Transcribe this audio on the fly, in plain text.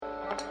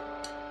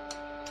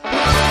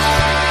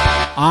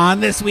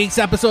On this week's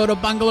episode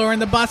of Bungalow in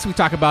the Bus, we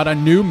talk about a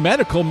new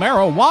medical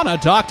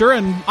marijuana doctor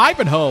in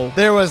Ivanhoe.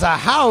 There was a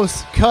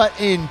house cut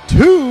in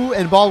two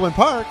in Baldwin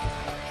Park.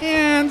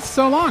 And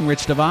so long,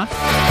 Rich DeVos.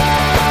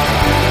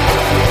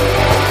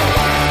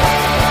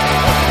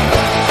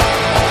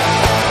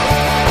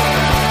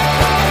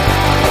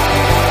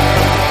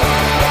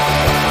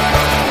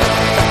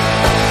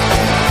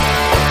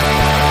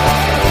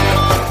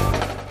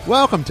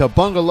 Welcome to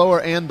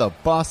Bungalower and the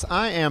Bus.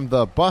 I am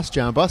the Bus,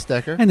 John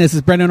Busdecker. And this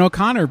is Brendan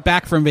O'Connor,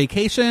 back from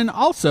vacation,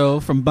 also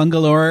from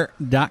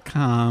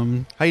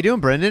bungalower.com. How you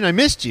doing, Brendan? I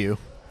missed you.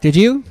 Did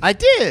you? I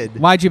did.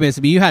 Why'd you miss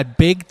me? You had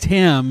Big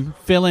Tim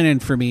filling in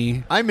for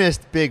me. I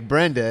missed Big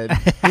Brendan.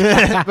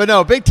 But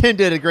no, Big Tim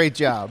did a great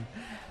job.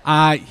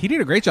 He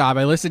did a great job.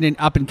 I listened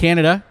up in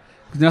Canada.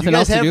 Nothing you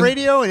else guys to have do.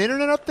 radio and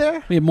internet up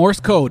there? We have Morse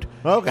code.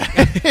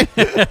 Okay.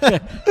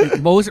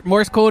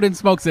 Morse code and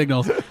smoke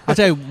signals. I'll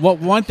tell you,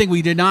 one thing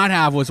we did not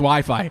have was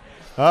Wi-Fi.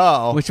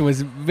 Oh. Which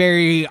was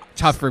very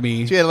tough for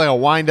me. So you had like a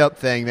wind-up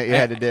thing that you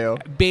had to do.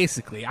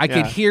 Basically. I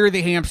could hear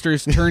the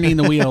hamsters turning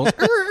the wheels.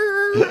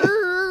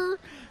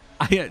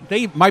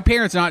 My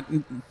parents,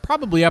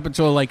 probably up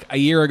until like a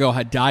year ago,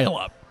 had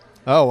dial-up.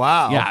 Oh,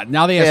 wow. Yeah,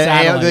 now they have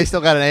satellite. They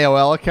still got an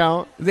AOL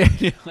account?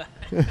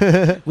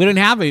 We didn't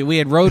have it. We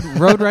had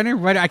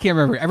Roadrunner. I can't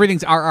remember.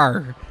 Everything's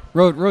RR.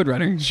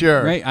 Roadrunner.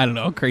 Sure. Right? I don't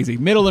know. Crazy.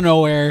 Middle of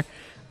nowhere.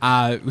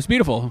 It was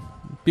beautiful.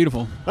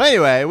 Beautiful.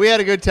 Anyway, we had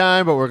a good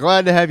time, but we're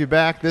glad to have you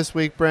back this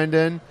week,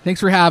 Brendan. Thanks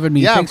for having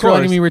me. Yeah, Thanks of course. for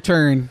letting me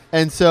return.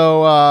 And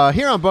so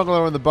here on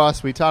Bungalow on the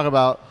Bus, we talk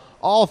about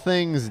all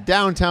things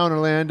downtown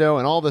Orlando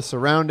and all the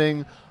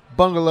surrounding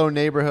bungalow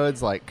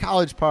neighborhoods like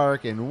College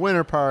Park and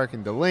Winter Park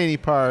and Delaney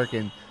Park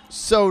and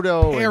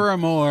Soto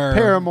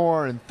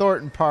Paramore and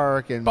Thornton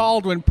Park and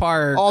Baldwin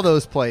Park, all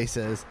those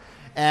places.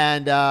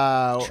 And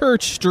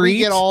Church Street. We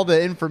get all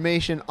the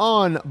information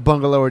on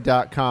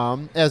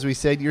bungalower.com. As we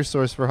said, your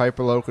source for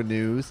hyperlocal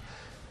news.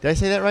 Did I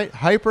say that right?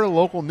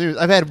 Hyperlocal news.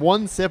 I've had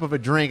one sip of a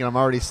drink and I'm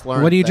already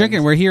slurring. What are you things.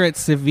 drinking? We're here at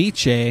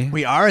Ceviche.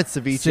 We are at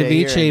Ceviche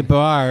Ceviche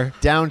Bar.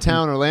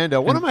 Downtown Orlando.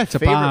 One of my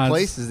favorite Tapas.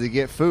 places to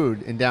get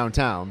food in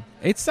downtown.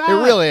 It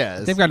really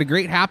is. They've got a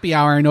great happy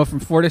hour, I know, from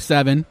 4 to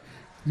 7.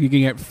 You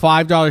can get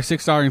 $5,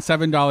 $6,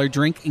 and $7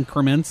 drink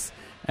increments.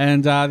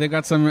 And they've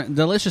got some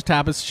delicious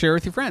tapas to share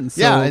with your friends.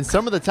 Yeah, so, and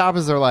some of the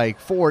tapas are like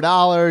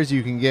 $4.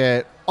 You can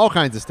get all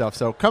kinds of stuff.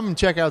 So come and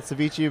check out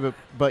Ceviche.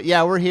 But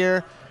yeah, we're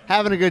here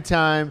having a good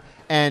time.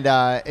 And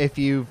if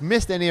you've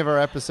missed any of our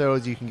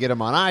episodes, you can get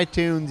them on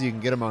iTunes. You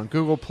can get them on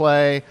Google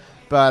Play.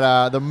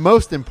 But the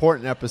most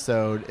important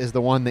episode is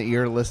the one that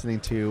you're listening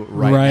to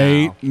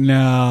right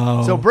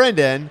now. So,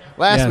 Brendan,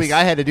 last Yes. week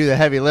I had to do the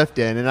heavy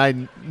lifting, and I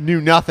knew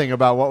nothing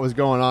about what was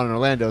going on in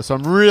Orlando. So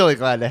I'm really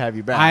glad to have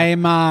you back.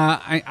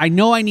 I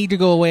know I need to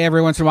go away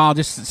every once in a while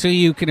just so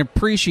you can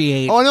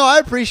appreciate Oh, no, I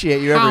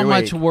appreciate you every how week.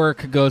 much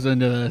work goes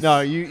into this.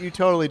 No, you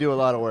totally do a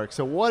lot of work.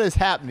 So what is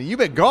happening? You've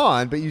been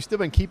gone, but you've still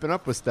been keeping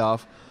up with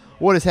stuff.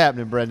 What is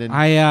happening, Brendan?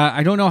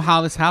 I don't know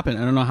how this happened.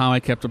 I don't know how I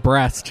kept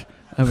abreast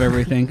of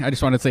everything. I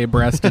just want to say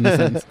abreast in a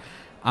sense.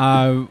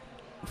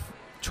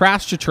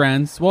 Trash to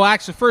trends. Well,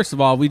 actually, first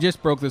of all, we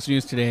just broke this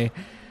news today.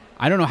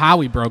 I don't know how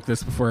we broke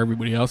this before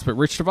everybody else, but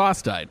Rich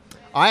DeVos died.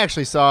 I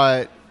actually saw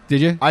it.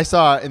 Did you? I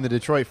saw it in the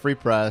Detroit Free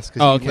Press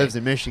because he lives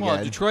in Michigan.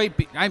 Well, Detroit.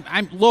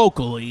 I'm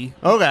locally.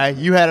 Okay,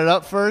 you had it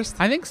up first?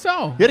 I think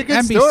so. You had a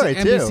good story,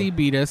 too. NBC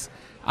beat us.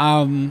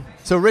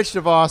 So Rich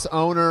DeVos,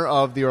 owner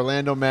of the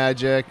Orlando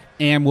Magic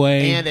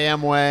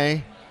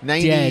Amway,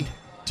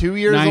 92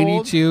 years old?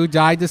 92,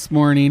 died this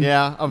morning.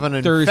 Yeah, of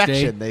an Thursday.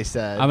 infection, they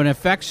said. Of an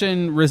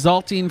infection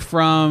resulting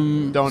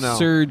from Don't know.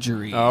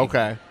 surgery. Oh,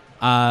 okay.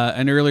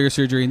 An earlier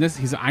surgery.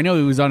 And I know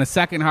he was on a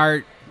second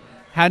heart,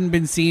 hadn't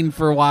been seen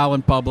for a while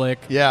in public.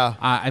 Yeah.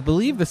 I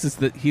believe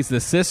he's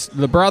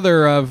the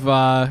brother of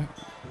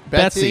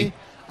Betsy.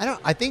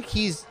 I think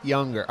he's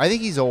younger. I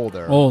think he's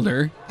older.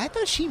 Older. I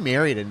thought she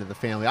married into the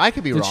family. I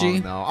could be Did wrong, she?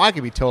 though. I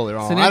could be totally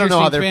wrong. It's an I don't know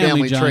how their interesting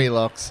family John. tree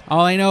looks.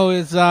 All I know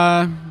is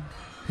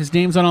his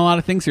name's on a lot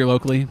of things here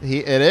locally.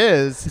 It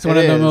is. He's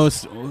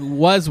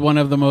was one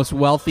of the most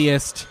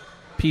wealthiest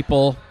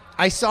people.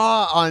 I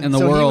saw on in the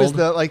so world. He was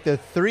the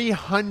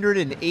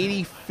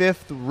 385th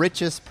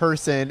richest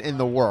person in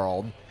the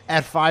world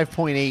at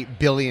 $5.8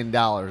 billion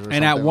or something.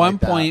 And at one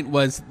like that. point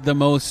was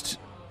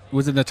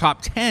in the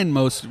top 10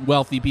 most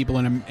wealthy people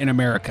in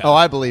America. Oh,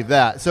 I believe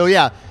that. So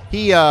yeah,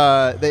 he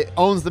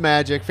owns the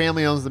Magic.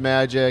 Family owns the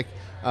Magic.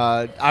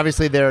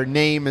 Obviously, their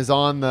name is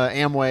on the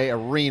Amway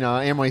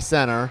Arena, Amway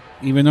Center.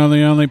 Even though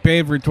they only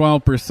paid for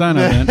 12%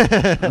 of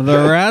it,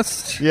 the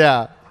rest,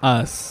 Yeah.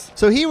 us.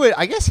 So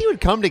I guess he would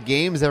come to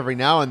games every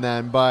now and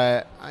then,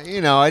 but I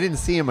didn't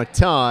see him a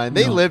ton.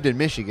 They lived in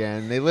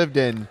Michigan. They lived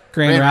in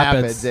Grand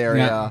Rapids Rapids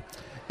area. Yeah.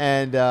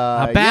 And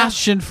A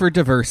bastion for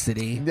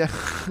diversity.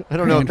 I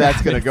don't know if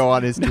that's going to go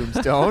on his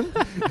tombstone.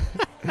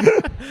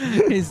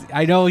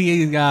 I know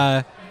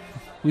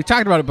we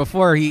talked about it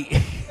before.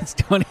 He's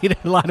donated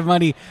a lot of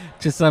money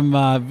to some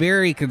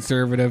very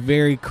conservative,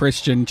 very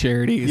Christian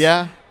charities.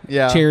 Yeah.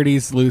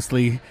 Charities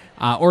loosely.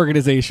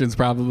 Organizations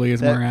probably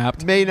is more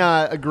apt. May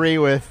not agree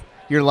with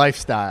your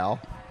lifestyle.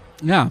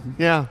 Yeah.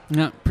 Yeah.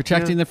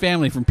 Protecting the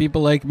family from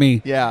people like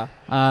me. Yeah.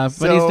 But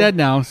he's dead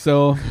now,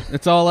 so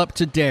it's all up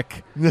to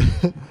Dick,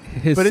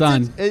 his But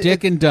son,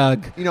 Dick and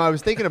Doug. I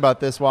was thinking about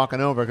this walking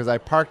over because I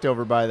parked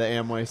over by the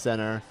Amway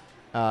Center,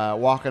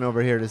 walking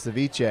over here to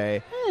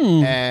Ceviche,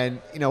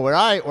 and where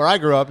I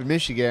grew up in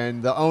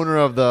Michigan, the owner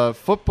of the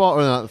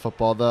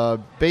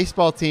the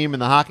baseball team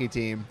and the hockey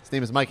team, his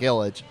name is Mike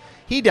Illich.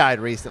 He died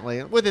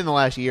recently, within the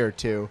last year or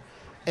two,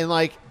 and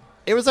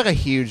it was like a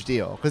huge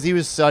deal because he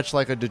was such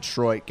like a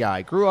Detroit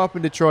guy. Grew up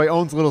in Detroit,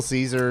 owns Little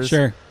Caesars.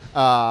 Sure.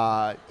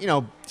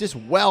 Just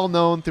well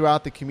known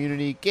throughout the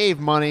community. Gave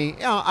money.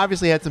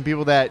 Obviously had some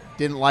people that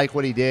didn't like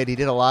what he did. He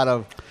did a lot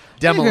of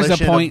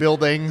demolition of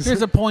buildings.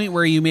 There's a point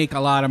where you make a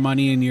lot of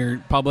money in your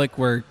public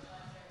where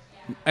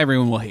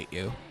everyone will hate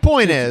you.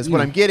 Point is,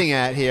 what I'm getting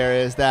at here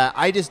is that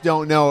I just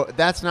don't know.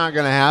 That's not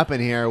going to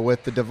happen here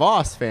with the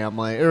DeVos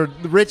family or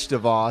Rich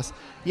DeVos.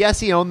 Yes,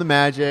 he owned the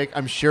Magic.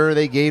 I'm sure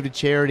they gave to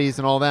charities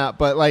and all that.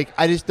 But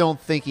I just don't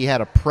think he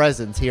had a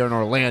presence here in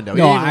Orlando.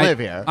 He didn't even live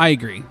here. I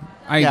agree.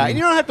 And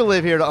you don't have to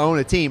live here to own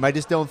a team. I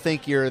just don't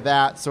think you're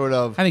that sort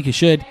of. I think you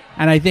should,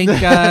 and I think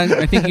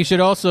I think you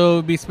should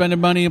also be spending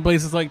money in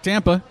places like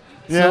Tampa,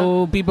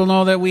 so people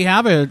know that we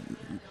have a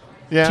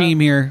team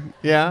here.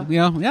 Yeah,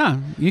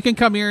 you can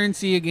come here and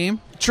see a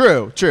game.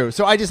 True.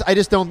 So I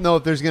just don't know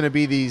if there's going to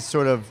be these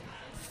sort of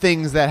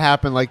things that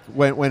happen like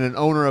when an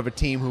owner of a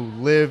team who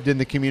lived in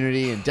the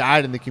community and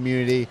died in the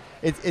community.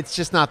 It's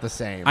just not the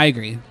same. I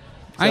agree.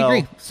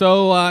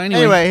 So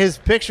anyway, his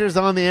picture's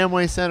on the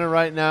Amway Center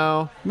right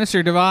now.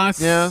 Mr.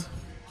 DeVos. Yeah.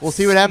 We'll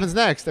see what happens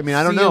next. I mean,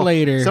 I don't know. See you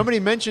later. Somebody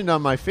mentioned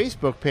on my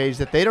Facebook page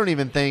that they don't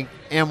even think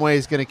Amway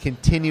is going to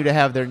continue to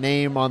have their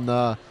name on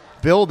the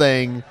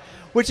building,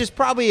 which is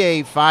probably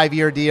a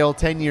 5-year deal,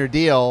 10-year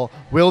deal.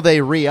 Will they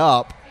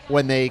re-up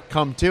when they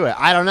come to it?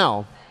 I don't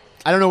know.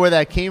 I don't know where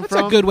that came from.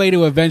 That's a good way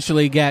to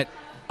eventually get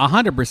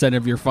 100%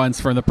 of your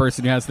funds from the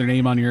person who has their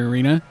name on your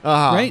arena,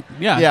 right?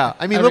 Yeah.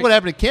 I mean, look what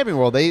happened at Camping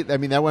World.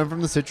 That went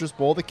from the Citrus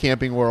Bowl to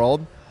Camping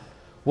World.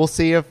 We'll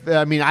see if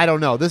I don't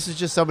know. This is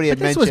just somebody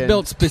had mentioned. This was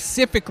built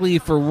specifically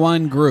for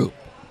one group,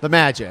 the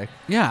Magic.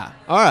 Yeah.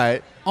 All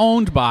right.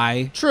 Owned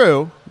by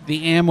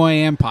the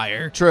Amway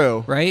Empire.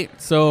 True. Right.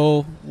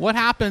 So what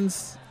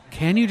happens?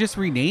 Can you just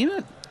rename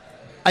it?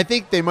 I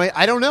think they might.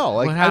 I don't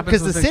know.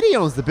 Because the city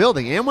owns the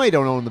building. Amway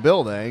don't own the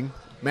building.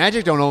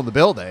 Magic don't own the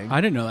building. I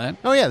didn't know that.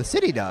 Oh yeah, the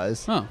city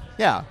does. Oh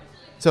yeah.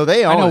 So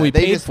they own it. I know we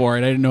paid for it.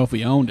 I didn't know if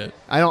we owned it.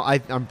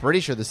 I'm pretty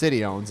sure the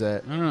city owns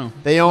it. I don't know.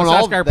 They own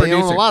They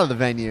own a lot of the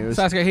venues. Let's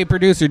ask our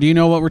producer. Do you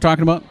know what we're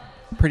talking about?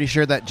 Pretty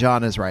sure that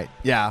John is right.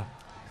 Yeah.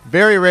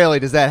 Very rarely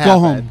does that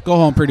happen. Go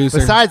home, producer.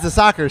 Besides the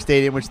soccer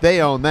stadium, which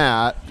they own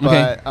that,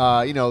 but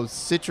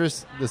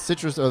Citrus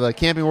or the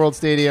Camping World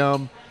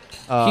Stadium.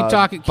 Keep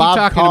talking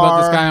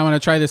about this guy. I want to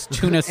try this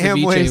tuna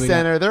ceviche. Amway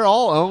Center. They're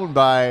all owned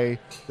by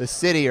the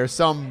city or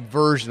some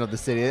version of the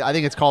city. I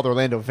think it's called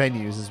Orlando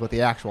Venues is what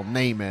the actual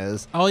name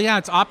is. Oh, yeah.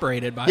 It's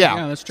operated by.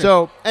 Yeah, that's true.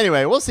 So,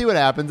 anyway, we'll see what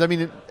happens. I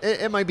mean,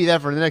 it might be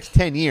that for the next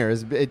 10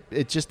 years.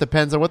 It just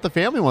depends on what the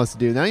family wants to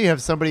do. Now you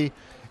have somebody,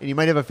 and you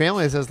might have a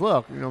family that says,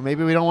 look,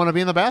 maybe we don't want to be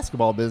in the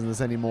basketball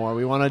business anymore.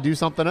 We want to do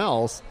something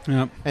else.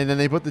 Yep. And then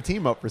they put the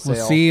team up for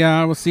sale.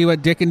 We'll see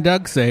what Dick and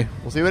Doug say.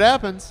 We'll see what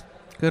happens.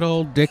 Good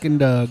old Dick and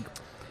Doug.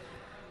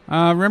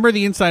 Remember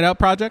the Inside Out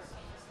project?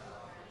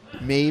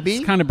 Maybe.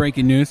 It's kind of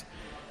breaking news.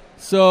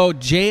 So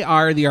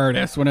JR the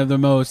artist,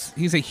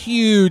 he's a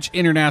huge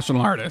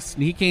international artist.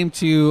 He came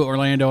to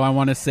Orlando, I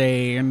want to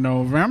say, in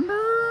November?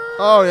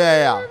 Oh,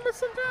 yeah.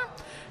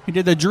 He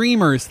did the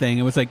Dreamers thing.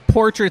 It was like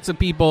portraits of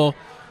people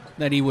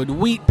that he would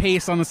wheat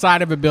paste on the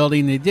side of a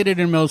building. They did it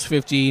in Mills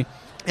 50.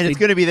 And it's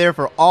going to be there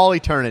for all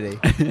eternity.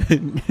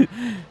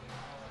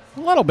 A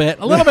little bit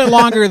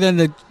longer than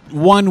the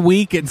 1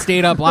 week it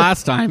stayed up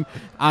last time.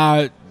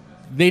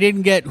 They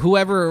didn't get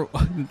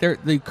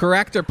the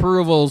correct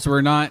approvals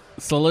were not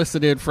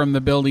solicited from the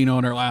building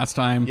owner last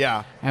time.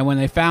 Yeah. And when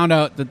they found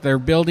out that their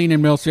building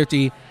in Mills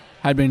 50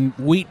 had been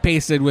wheat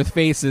pasted with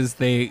faces,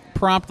 they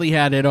promptly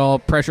had it all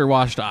pressure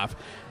washed off.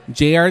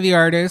 JR the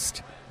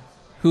artist,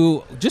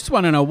 who just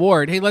won an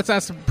award. Hey, let's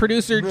ask the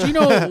producer, do you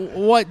know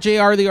what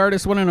JR the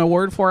artist won an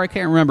award for? I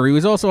can't remember. He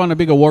was also on a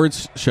big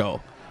awards show.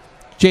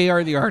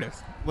 JR the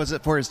artist. Was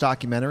it for his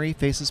documentary,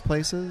 Faces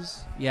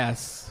Places?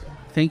 Yes.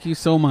 Thank you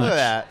so much. Look at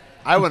that.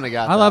 I wouldn't have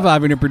got that. I love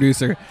having a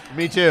producer.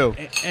 Me too.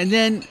 And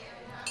then,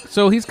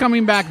 so he's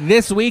coming back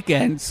this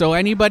weekend. So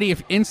anybody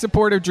in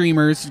support of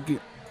Dreamers,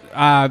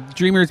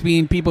 Dreamers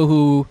being people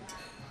who,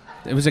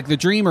 it was like the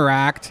Dreamer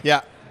Act. Yeah.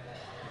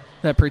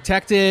 That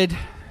protected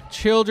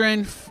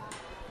children,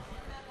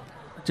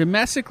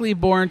 domestically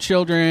born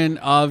children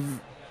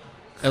of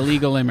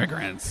illegal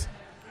immigrants.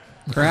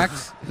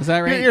 Correct? Is that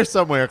right? You're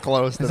somewhere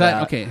close to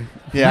that. Okay.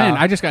 Yeah. Man,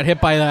 I just got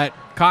hit by that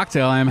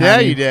cocktail I'm Yeah,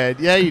 having. you did.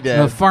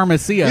 The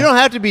Pharmacia. You don't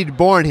have to be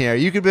born here.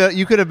 You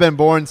could have been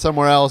born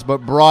somewhere else,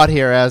 but brought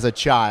here as a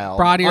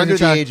child. Under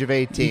the age of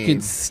 18. You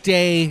can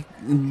stay,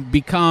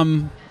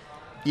 become...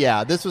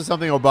 Yeah, this was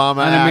something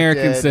Obama an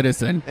American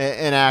citizen.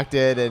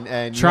 Enacted,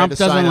 and Trump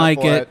doesn't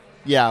like it.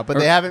 Yeah, but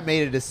they haven't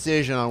made a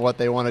decision on what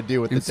they want to do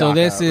with the And so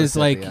this DACA is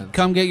like, recipients.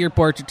 come get your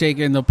portrait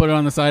taken. They'll put it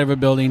on the side of a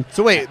building.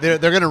 So wait, they're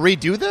going to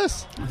redo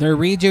this? They're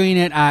redoing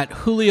it at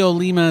Julio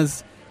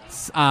Lima's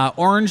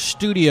Orange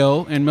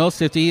Studio in Mills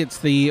 50. It's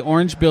the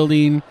orange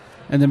building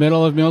in the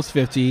middle of Mills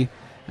 50.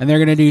 And they're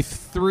going to do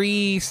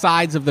 3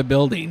 sides of the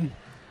building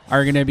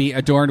are going to be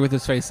adorned with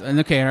his face. And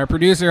okay, and our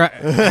producer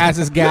has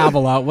his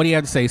gavel out. What do you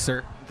have to say,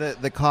 sir?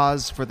 The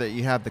cause for that,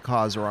 you have the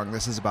cause wrong.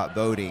 This is about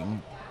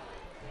voting.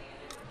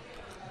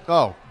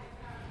 Oh,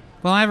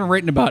 Well, I haven't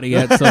written about it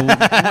yet, so when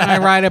I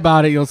write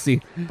about it, you'll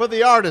see. but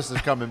the artist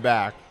is coming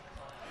back.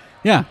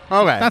 Yeah.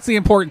 Okay. That's the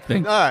important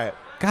thing. All right.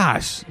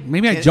 Gosh,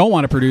 maybe I don't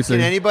want to produce Can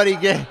it.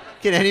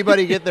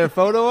 anybody get their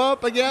photo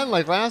up again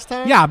like last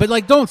time? Yeah, but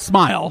like, don't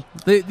smile.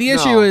 The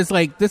issue No. is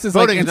like, this is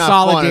Voting like in is not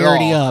fun at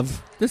solidarity all.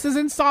 of. This is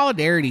in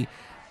solidarity.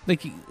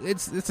 Like,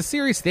 it's a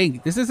serious thing.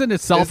 This isn't a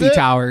selfie it?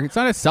 tower. It's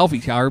not a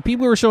selfie tower.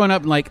 People were showing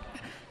up and like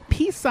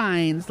peace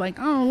signs. Like,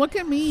 oh, look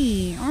at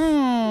me.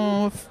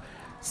 Oh,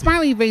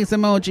 smiley face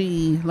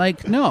emoji.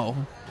 Like,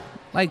 no.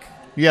 Like,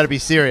 You got to be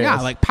serious. yeah,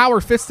 like power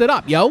fisted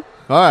up, yo. All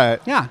right.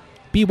 Yeah,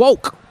 be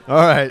woke. All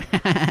right.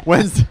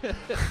 When's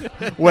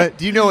what?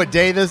 Do you know what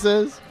day this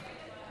is?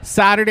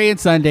 Saturday and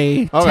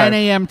Sunday, Okay. 10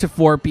 a.m. to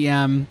 4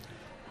 p.m.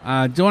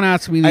 Don't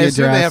ask me the I address.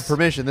 assume they have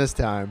permission this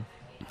time.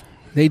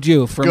 They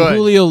do. From Good.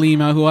 Julio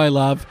Lima, who I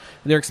love.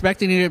 They're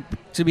expecting it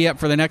to be up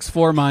for the next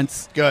 4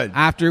 months. Good.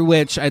 After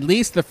which, at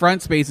least the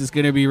front space is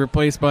going to be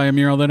replaced by a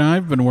mural that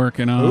I've been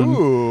working on.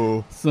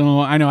 Ooh. So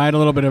I know I had a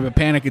little bit of a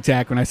panic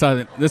attack when I saw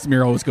that this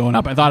mural was going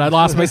up. I thought I'd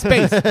lost my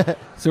space.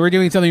 So we're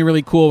doing something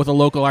really cool with a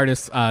local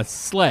artist,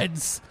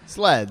 Sleds.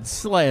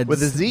 Sleds. With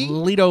With a Z?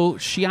 Lido,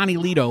 Shiani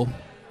Lido.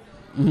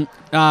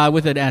 Mhm.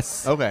 With an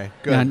S. Okay.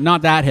 Good. Yeah,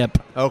 not that hip.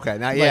 Okay.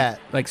 Not Like, yet.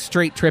 like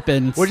straight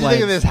tripping. What do you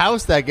think of this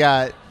house that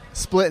got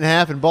split in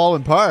half in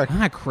Baldwin Park? Isn't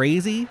that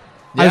crazy?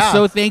 Yeah. I was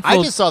so thankful.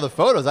 I just saw the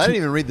photos. I didn't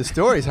even read the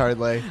stories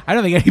hardly. I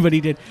don't think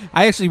anybody did.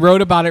 I actually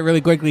wrote about it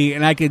really quickly,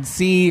 and I could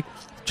see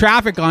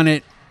traffic on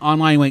it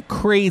online went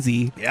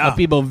crazy Yeah. of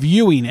people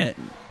viewing it,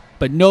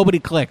 but nobody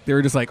clicked. They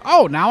were just like,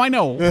 "Oh, now I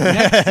know."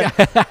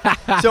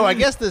 Next. So I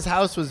guess this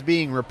house was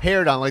being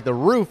repaired on like the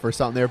roof or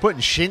something. They were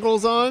putting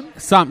shingles on,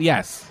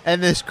 Yes.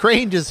 and this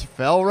crane just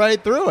fell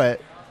right through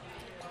it.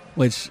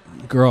 Which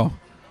girl,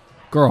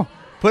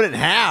 Put it in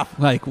half.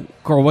 like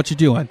girl, what you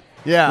doing?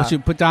 Yeah. What you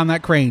put down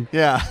that crane?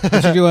 Yeah.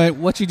 What you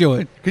doing? What you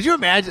doing? Could you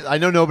imagine? I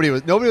know nobody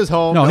was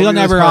home. No, nobody he'll was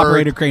never hurt.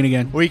 operate a crane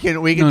again. We can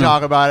No.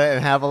 talk about it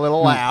and have a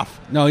little laugh.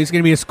 No, he's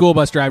going to be a school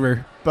bus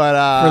driver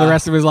But for the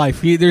rest of his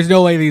life. There's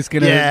no way he's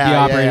going to be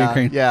operating a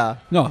crane. Yeah.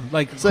 No,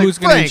 like It's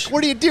who's like, going Frank,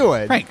 what are you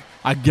doing? Frank,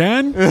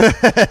 again?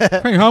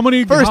 Frank, how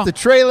many? First the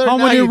trailer, How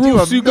now many you do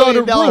roofs a you got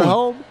to $1 million ruin?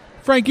 home.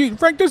 Frank,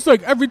 this is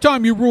like every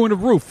time you ruin a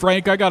roof,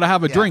 Frank, I got to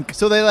have a drink.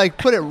 So they like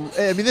put it.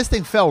 I mean, this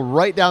thing fell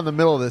right down the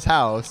middle of this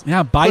house.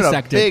 Yeah, Put a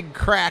bisected. big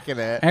crack in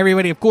it.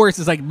 Everybody, of course,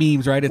 is like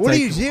memes, right? It's What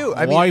do like, you do?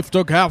 I mean- wife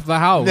took half the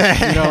house.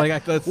 You know,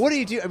 like that's, What do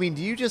you do? I mean,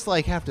 do you just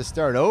like have to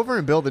start over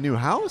and build a new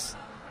house,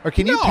 or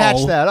can you No,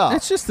 patch that up?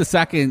 It's just the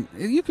second.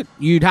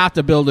 You'd have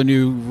to build a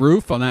new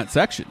roof on that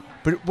section.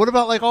 But what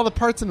about like all the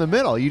parts in the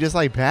middle? You just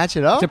like patch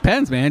it up.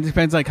 Depends, man. It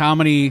depends like how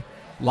many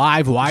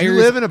live Do wires. you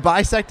live in a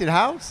bisected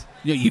house?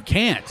 You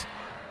can't.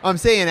 I'm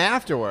saying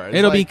afterwards.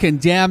 It'll be like,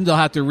 condemned. They'll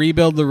have to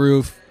rebuild the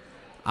roof.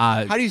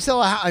 How do you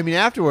sell a house? I mean,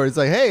 afterwards,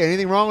 like, hey,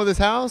 anything wrong with this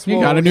house? You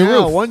got a new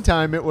roof. One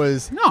time it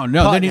was No.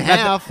 cut Then in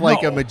half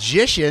like no. a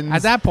magician's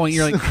At that point,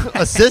 you're like,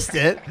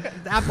 assistant.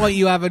 at that point,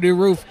 you have a new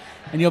roof,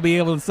 and you'll be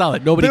able to sell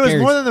it. Nobody But it was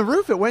cares. more than the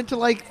roof. It went to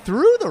like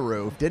through the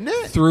roof, didn't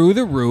it? Through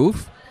the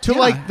roof To,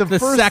 like, the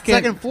first-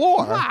 second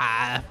floor.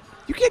 Ah,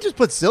 You can't just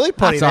put silly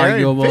putty That's there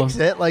arguable. and fix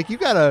it. Like you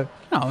gotta.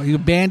 no, you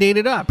band-aid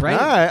it up, right?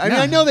 All right. I mean,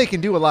 Yeah. I know they can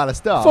do a lot of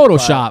stuff.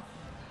 Photoshop. but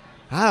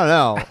I don't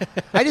know.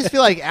 I just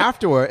feel like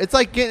afterward, it's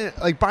like getting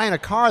like buying a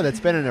car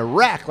that's been in a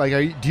wreck.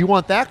 Like, do you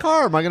want that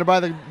car? Or am I going to buy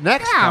the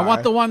next? Yeah, car? I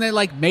want the one that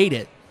like made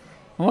it.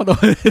 I want the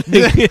one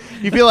that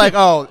You feel like,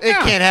 oh, it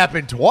Yeah. can't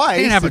happen twice.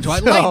 can't happen twice.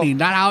 So- Lightning,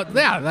 not how.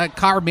 Yeah, that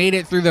car made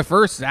it through the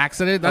first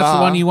accident. That's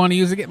the one you want to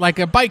use again, like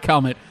a bike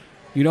helmet.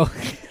 You know,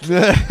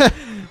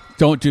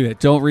 don't do it.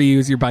 Don't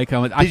reuse your bike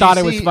helmet. I Did thought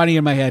you it was see- funny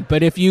in my head,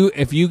 but if you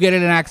get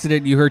in an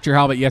accident, you hurt your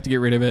helmet, you have to get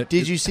rid of it.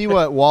 Did you see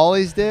what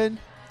Wally's did?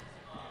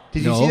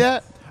 Did you No. see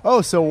that?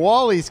 Oh, so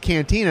Wally's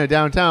Cantina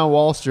downtown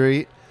Wall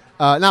Street.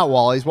 Not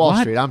Wally's, Wall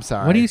What? Street. I'm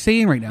sorry. What are you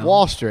saying right now?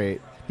 Wall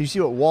Street. Did you see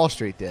what Wall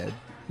Street did?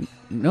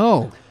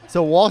 No.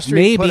 So Wall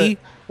Street Maybe.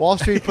 Wall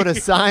Street put a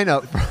sign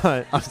up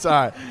front. I'm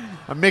sorry.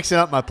 I'm mixing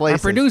up my Our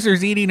places.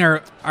 producer's eating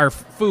our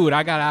food.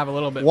 I gotta have a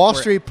little bit. Wall for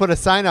it. Street put a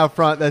sign out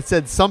front that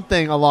said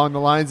something along the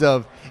lines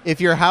of, if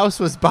your house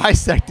was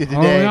bisected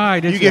today, yeah, I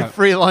did you see get that.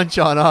 free lunch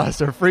on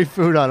us or free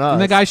food on us.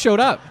 And the guy showed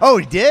up. Oh,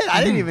 he did?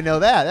 I didn't even know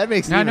that. That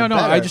makes it No, even no.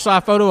 better. I just saw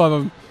a photo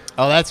of him.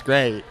 Oh, that's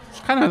great.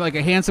 He's kind of like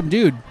a handsome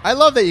dude. I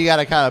love that you got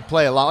to kind of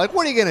play along. Like,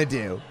 what are you going to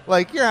do?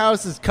 Like, your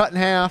house is cut in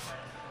half.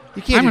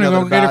 You can't I'm do gonna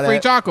nothing go get about a free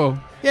it. taco.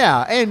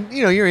 Yeah, and,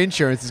 your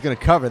insurance is going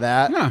to cover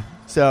that. Yeah.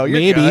 So you're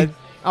Maybe. good.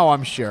 Oh,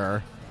 I'm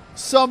sure.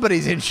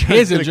 Somebody's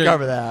insurance is going to insurance.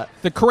 cover that.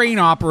 The crane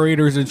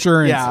operator's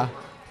insurance. Yeah.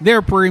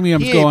 their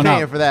premiums He ain't going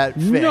paying up. for that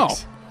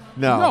fix.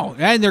 No,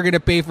 and they're going to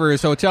pay for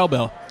his hotel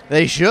bill.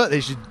 They should.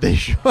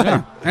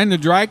 Yeah. And the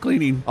dry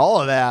cleaning.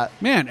 All of that.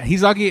 Man,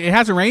 he's lucky. It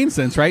hasn't rained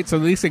since, right? So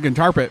at least they can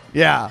tarp it.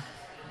 Yeah.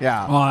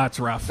 Oh, that's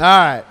rough. All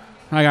right.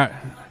 I got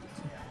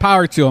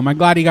power to him. I'm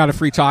glad he got a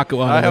free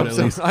taco out I of hope it at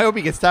so. least. I hope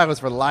he gets tacos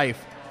for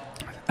life.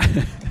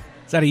 Is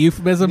that a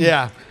euphemism?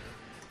 Yeah.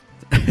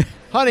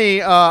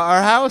 Honey,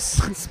 our house.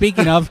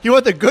 Speaking of, You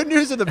want the good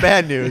news or the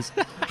bad news?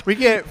 We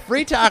get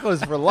free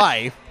tacos for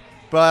life,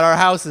 but our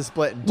house is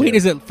split in two. wait,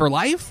 is it for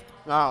life?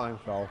 I don't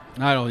think so.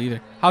 I don't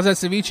either. How's that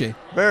ceviche?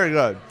 Very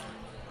good.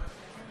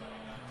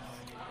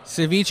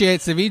 Ceviche at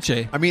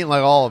ceviche. I'm eating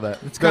like all of it.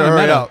 It's Better kinda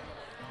hurry meta.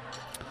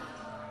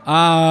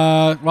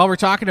 up. While we're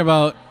talking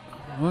about,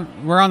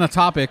 we're on the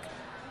topic.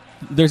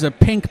 There's a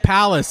pink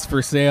palace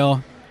for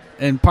sale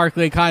in Park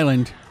Lake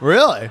Highland.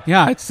 Really?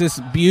 Yeah, it's this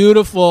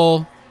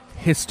beautiful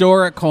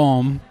historic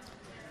home.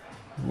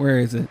 Where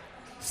is it?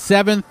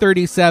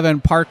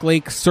 737 Park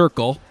Lake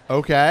Circle.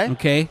 Okay.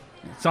 Okay.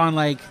 It's on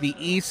like the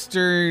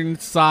eastern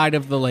side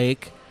of the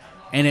lake,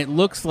 and it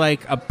looks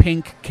like a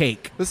pink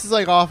cake This is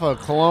like off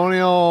of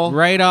Colonial.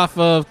 right off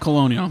of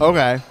Colonial.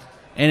 Okay.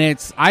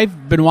 And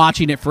I've been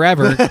watching it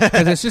forever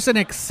because it's just an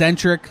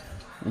eccentric,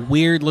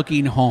 weird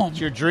looking home. It's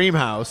your dream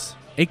house.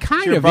 It It's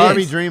kind your of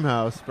Barbie is. dream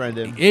house,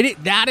 Brendan.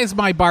 That is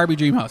my Barbie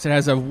dream house. It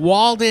has a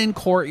walled-in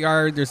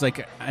courtyard. There's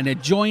like an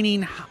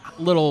adjoining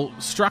little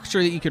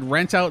structure that you could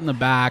rent out in the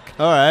back.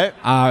 All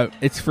right.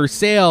 It's for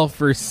sale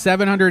for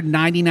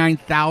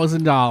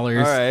 $799,000. All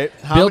right.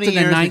 How Built many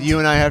in the years did you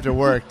and I have to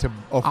work to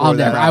afford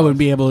that I house? wouldn't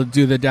be able to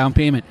do the down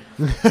payment.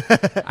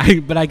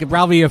 But I could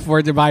probably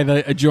afford to buy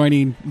the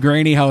adjoining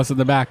granny house in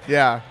the back.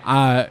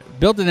 Yeah.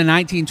 Built in the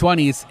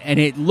 1920s, and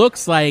it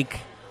looks like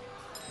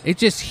it's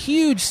just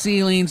huge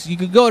ceilings. You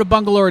could go to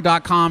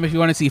bungalow.com if you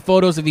want to see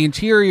photos of the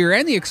interior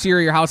and the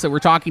exterior house that we're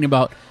talking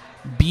about.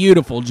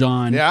 Beautiful,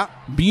 John. Yeah.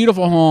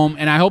 Beautiful home,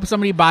 and I hope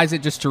somebody buys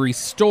it just to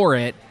restore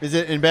it. Is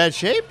it in bad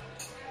shape?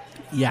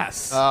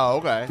 Yes. Oh,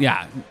 okay.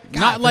 Yeah. God,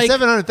 Not for like,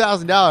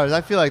 $700,000,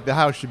 I feel like the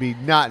house should be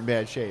not in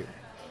bad shape.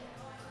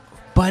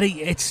 but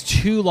it's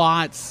 2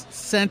 lots,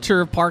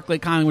 center of Park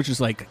Lake Highland, which is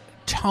like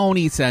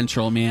Tony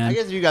Central, man. I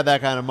guess if you got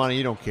that kind of money,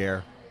 you don't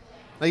care.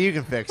 Like, you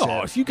can fix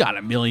Oh, it. if you got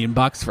 $1 million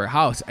for a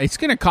house, it's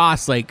going to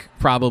cost like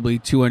probably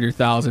 $200,000,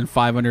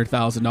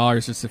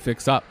 $500,000 just to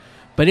fix up.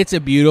 But it's a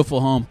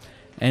beautiful home,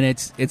 and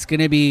it's going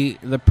to be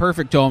the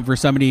perfect home for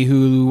somebody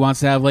who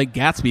wants to have like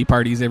Gatsby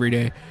parties every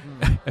day.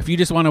 If you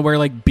just want to wear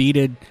like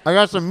beaded, I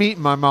got some meat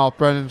in my mouth,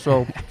 Brendan,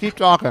 so keep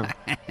talking.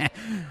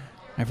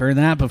 I've heard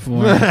that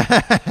before.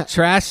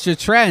 Trash to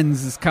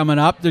Trends is coming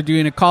up. They're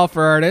doing a call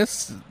for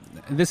artists.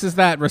 This is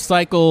that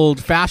recycled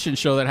fashion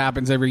show that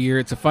happens every year.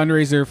 It's a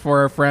fundraiser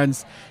for our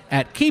friends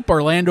at Keep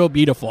Orlando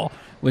Beautiful,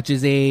 which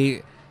is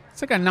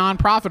it's like a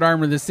nonprofit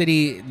arm of the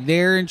city.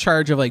 They're in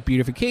charge of like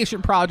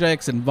beautification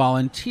projects and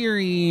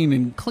volunteering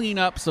and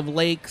cleanups of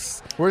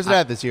lakes. Where's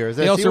that this year? Is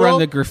that They also SeaWorld? run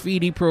the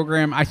graffiti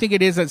program. I think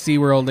it is at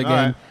SeaWorld All again.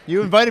 right.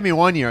 You invited me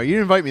one year. You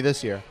didn't invite me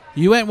this year.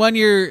 You went one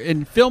year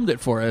and filmed it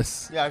for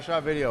us. Yeah, I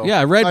shot video. Yeah,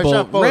 I Red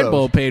shot Bull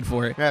photos. paid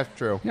for it. That's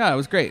true. Yeah, it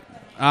was great.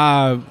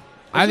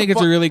 I think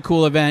it's a really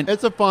cool event.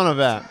 It's a fun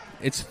event.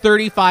 It's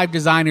 35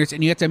 designers,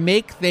 and you have to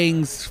make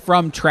things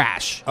from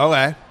trash,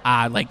 Okay.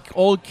 like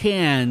old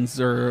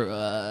cans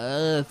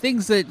or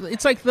things that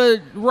it's like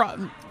the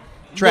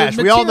Trash.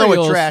 the We all know what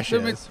materials. trash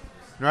is,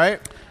 right?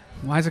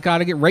 Why's it got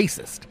to get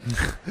racist?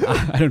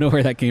 I don't know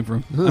where that came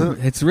from.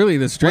 It's really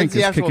this drink When's the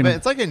is actual kicking. event?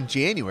 It's like in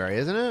January,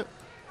 isn't it?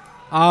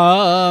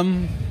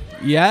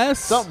 Yes,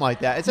 Something like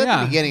that. It's at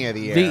the beginning of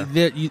the year.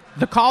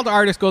 The call to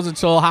artist goes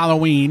until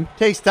Halloween.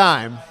 Takes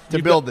time to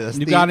You build got- this.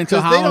 you got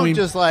until 'cause they Halloween.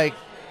 don't just like.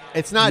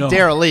 It's not No.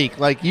 derelict.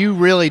 Like, you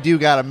really do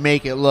got to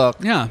make it look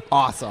Yeah.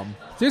 awesome.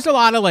 There's a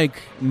lot of like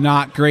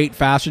not great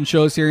fashion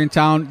shows here in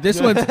town.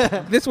 This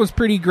one's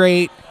pretty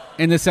great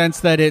in the sense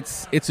that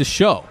it's a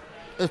show.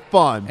 It's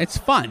fun. It's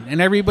fun,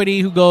 and everybody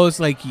who goes,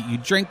 like, you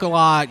drink a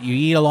lot, you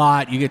eat a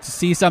lot, you get to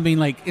see something,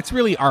 like, it's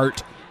really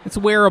art. It's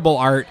wearable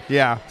art.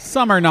 Yeah.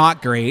 Some are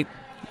not great.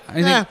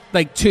 I think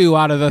like 2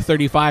 out of the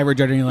 35 are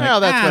generally like, Yeah,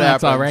 that's what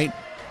that's all happens. right.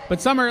 But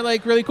some are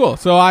like really cool.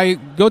 So I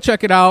go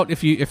check it out.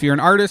 If you're an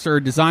artist or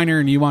a designer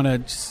and you want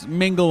to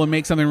mingle and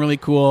make something really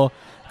cool,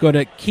 go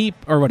to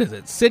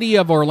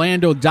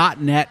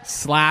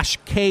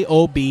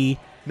cityoforlando.net/KOB.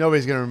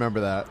 Nobody's going to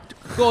remember that.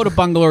 Go to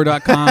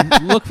bungalow.com.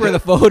 Look for the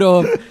photo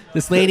of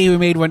this lady who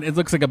made one. It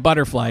looks like a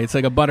butterfly. It's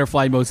like a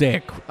butterfly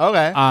mosaic.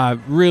 Okay.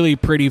 Really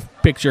pretty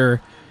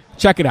picture.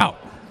 Check it out.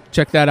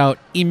 Check that out.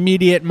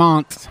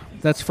 Immediatement.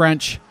 That's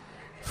French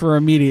for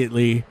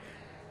immediately.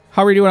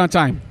 How are we doing on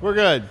time? We're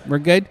good. We're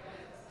good.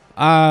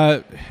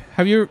 Were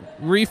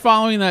you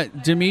following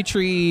that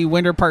Dimitri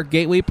Winter Park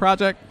Gateway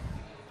project?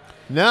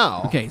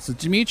 No. Okay, so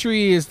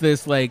Dimitri is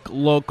this like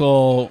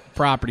local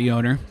property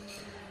owner,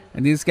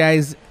 and these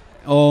guys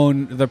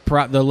own the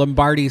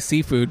Lombardi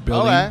Seafood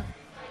building. Okay.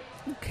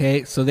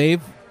 Okay, so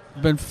they've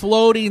been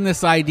floating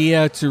this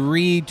idea to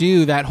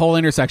redo that whole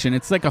intersection.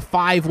 It's like a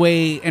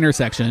 5-way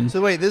intersection.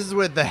 So wait, this is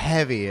where the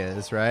heavy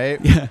is, right?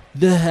 Yeah,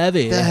 the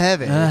heavy.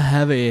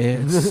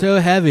 It's so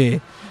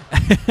heavy.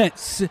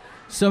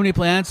 So many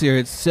plants here.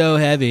 It's so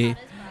heavy.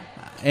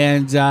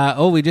 And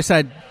we just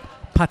had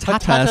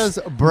patatas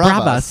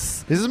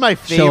bravas. This is my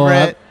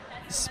favorite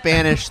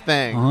Spanish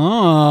thing.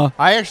 Oh,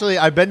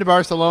 I've been to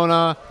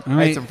Barcelona. I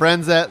right. had some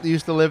friends that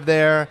used to live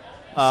there.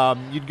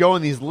 You'd go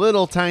in these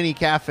little tiny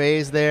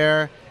cafes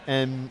there,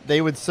 and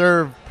they would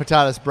serve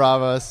patatas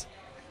bravas,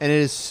 and it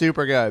is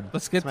super good.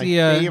 Let's get it's my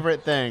the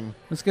favorite thing.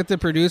 Let's get the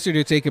producer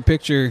to take a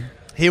picture.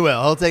 He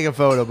will. He'll take a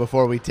photo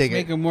before we take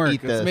Make it. him work.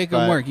 Eat Let's this, make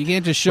but him work. You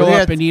can't just show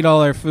we're up here and eat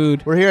all our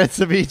food. We're here at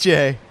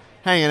Ceviche,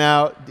 hanging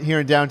out here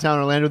in downtown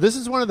Orlando. This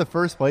is one of the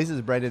first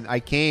places, Brendan, I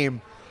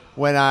came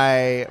when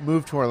I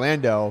moved to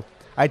Orlando.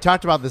 I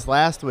talked about this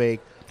last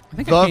week. I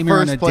think I came here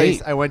on a first place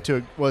date. I went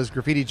to was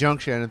Graffiti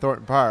Junction in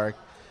Thornton Park.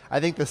 I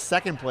think the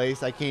second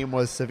place I came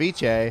was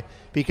Ceviche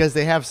because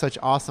they have such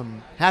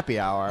awesome happy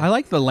hour. I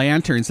like the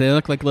lanterns. They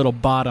look like little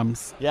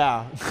bottoms.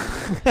 Yeah.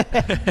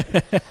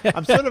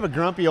 I'm sort of a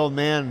grumpy old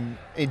man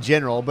in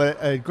general, but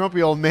a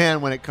grumpy old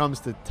man when it comes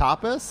to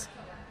tapas.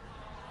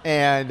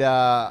 And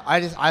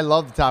I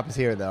love the tapas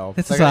here, though.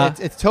 This Like, is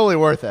it's totally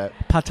worth it.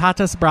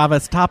 Patatas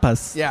bravas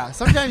tapas. Yeah.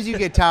 Sometimes you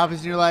get tapas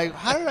and you're like,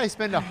 how did I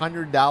spend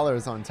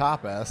 $100 on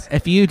tapas?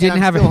 If you didn't And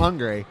I'm have still a,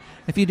 hungry.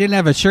 if you didn't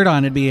have a shirt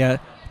on, it'd be a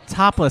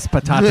topless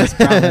patatas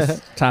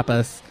bravas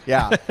tapas.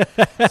 Yeah.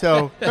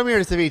 So come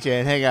here to Ceviche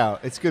and hang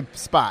out. It's a good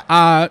spot.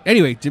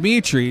 Anyway,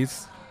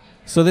 Dimitri's.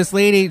 So this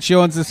lady, she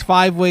owns this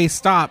 5-way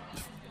stop.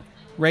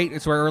 Right,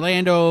 it's where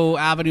Orlando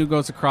Avenue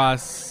goes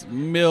across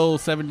Mill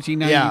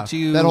 1792.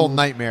 Yeah, that whole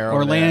nightmare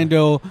over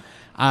Orlando,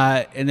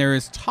 and there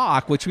is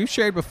talk, which we've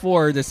shared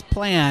before, this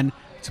plan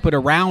to put a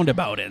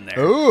roundabout in there.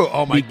 Ooh,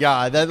 oh my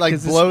God. That like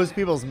 'Cause blows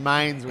people's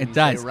minds when It you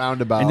does. say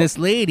roundabout. And this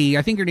lady,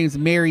 I think her name's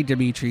Mary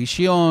Dimitri.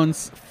 She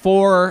owns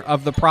 4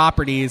 of the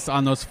properties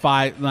on that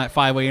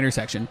 5-way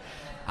intersection,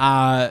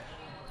 and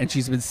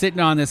she's been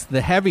sitting on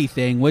the heavy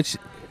thing, which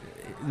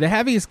the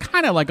heavy is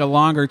kind of like a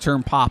longer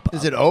term pop up.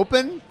 Is it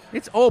open?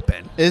 It's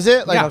open. Is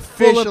it like Yeah,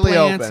 officially full of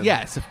plants. open?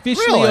 Yes,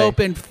 officially Really?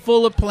 open,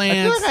 full of I feel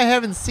plants. like I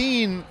haven't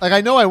seen. Like I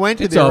know I went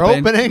to It's their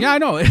open. opening, Yeah, I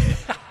know.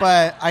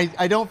 but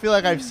I don't feel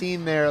like I've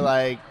seen their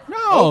like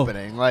No.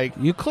 opening. Like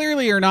You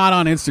clearly are not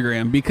on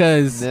Instagram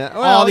because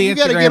well, all the you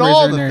got to Instagrammers get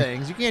all are in the there.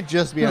 things. You can't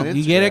just be on Instagram.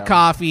 You get a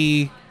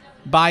coffee,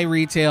 buy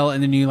retail,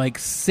 and then you like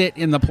sit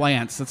in the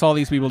plants. That's all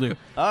these people do.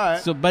 All right.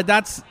 So, but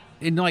that's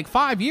in like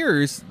 5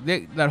 years,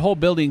 that whole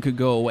building could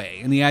go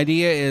away. And the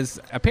idea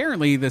is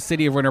apparently the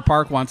city of Winter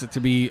Park wants it to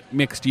be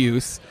mixed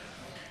use.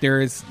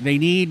 They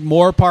need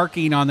more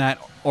parking on that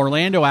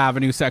Orlando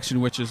Avenue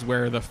section, which is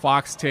where the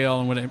Foxtail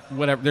and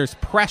whatever. There's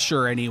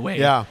pressure anyway.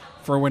 Yeah.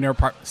 For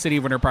City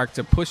of Winter Park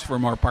to push for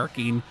more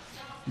parking.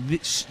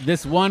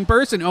 This one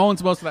person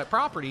owns most of that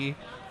property,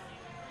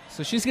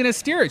 so she's going to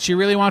steer it. She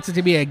really wants it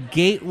to be a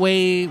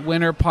gateway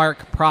Winter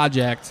Park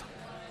project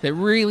that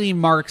really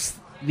marks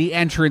the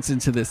entrance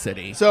into the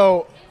city.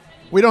 So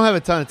we don't have a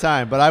ton of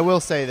time, but I will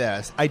say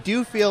this. I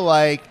do feel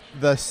like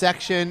the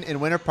section in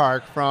Winter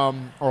Park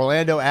from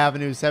Orlando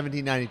Avenue,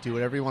 1792,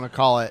 whatever you want to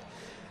call it,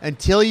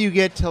 until you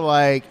get to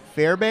like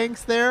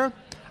Fairbanks there,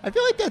 I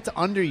feel like that's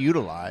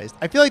underutilized.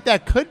 I feel like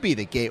that could be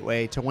the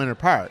gateway to Winter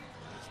Park.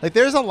 Like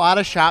there's a lot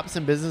of shops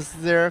and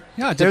businesses there.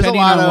 Yeah, there's a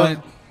depending lot on of,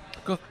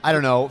 what. I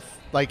don't know,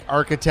 like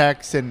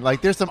architects and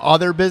like there's some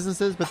other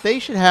businesses, but they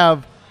should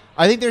have,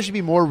 I think there should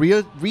be more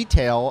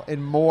retail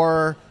and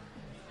more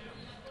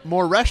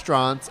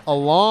restaurants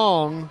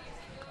along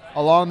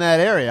that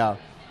area.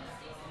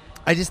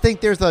 I just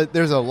think there's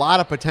a lot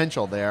of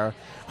potential there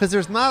because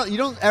you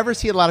don't ever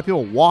see a lot of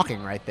people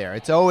walking right there.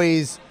 It's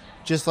always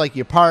just like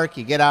you park,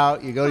 you get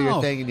out, you go to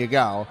your thing, and you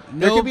go.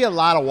 There No. could be a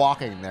lot of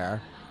walking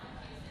there.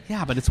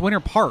 Yeah, but it's Winter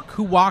Park.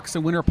 Who walks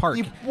in Winter Park?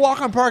 You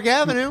walk on Park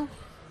Avenue.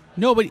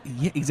 Nobody.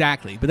 Yeah,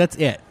 exactly, but that's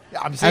it.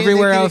 I'm saying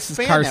Everywhere they can else is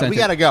expand car that. center. We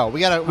gotta go. We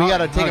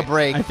gotta take a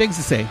break, I have things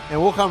to say.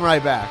 and we'll come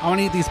right back. I want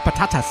to eat these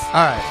patatas. All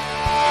right.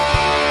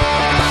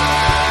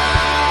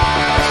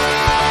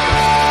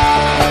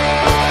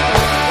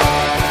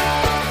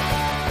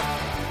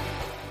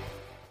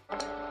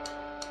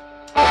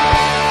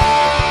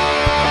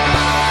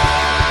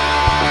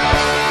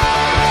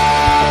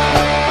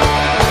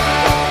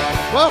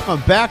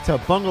 Welcome back to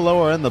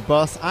Bungalower and the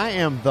Bus. I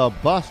am the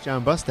Bus,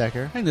 John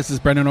Busdecker. Hey, this is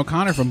Brendan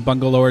O'Connor from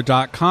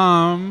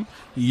bungalower.com,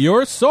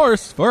 your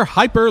source for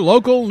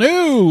hyper-local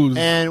news.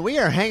 And we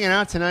are hanging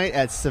out tonight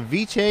at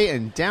Ceviche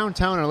in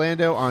downtown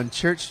Orlando on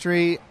Church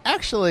Street.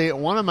 Actually,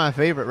 one of my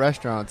favorite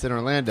restaurants in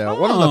Orlando.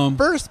 One of the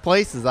first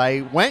places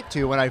I went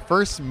to when I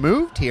first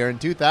moved here in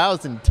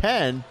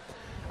 2010.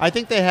 I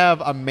think they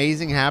have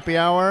amazing happy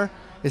hour.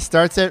 It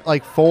starts at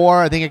like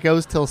 4. I think it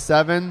goes till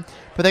 7.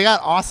 But they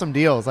got awesome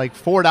deals, like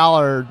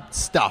 $4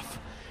 stuff.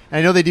 And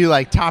I know they do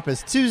like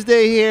Tapas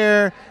Tuesday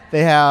here.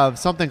 They have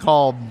something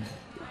called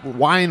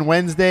Wine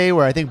Wednesday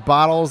where I think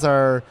bottles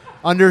are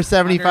under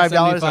 $75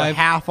 or $75.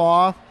 half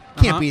off.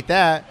 Can't beat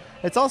that.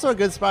 It's also a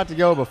good spot to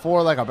go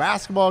before like a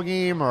basketball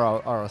game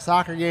or a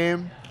soccer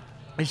game.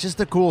 It's just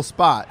a cool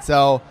spot.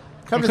 So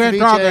come I to can't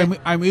talk. Ceviche.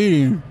 I'm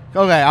eating.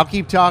 Okay, I'll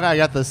keep talking. I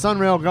got the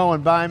Sunrail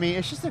going by me.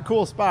 It's just a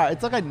cool spot.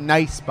 It's like a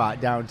nice spot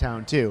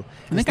downtown too.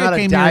 I think it's not I a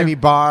came divey here-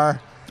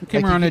 bar. I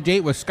came Like, here on you a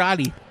date with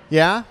Scotty.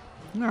 Yeah.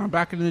 No,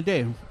 back in the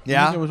day.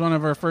 Yeah? I think it was one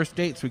of our first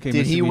dates. We came.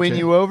 Did to he win Ceviche.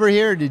 you over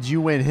here? Or did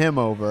you win him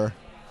over?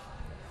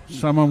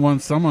 Someone won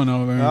someone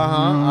over.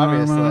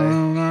 Obviously.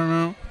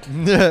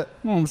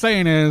 What I'm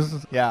saying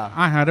is, Yeah.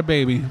 I had a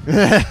baby.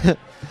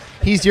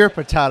 He's your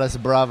patatas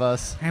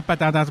bravas. Hey,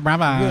 patatas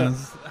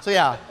bravas. So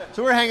yeah,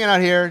 so we're hanging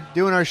out here,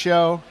 doing our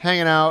show,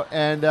 hanging out,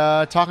 and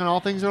talking all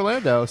things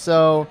Orlando.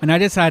 So And I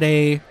just had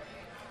a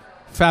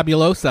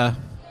Fabulosa.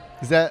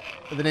 is that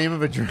the name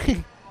of a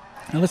drink?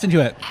 And listen to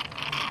it.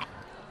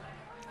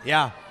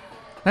 Yeah,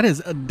 That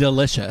is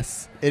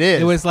delicious. it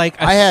is. It was like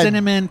a I had-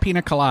 cinnamon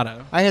pina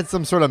colada. I had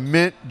some sort of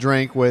mint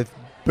drink with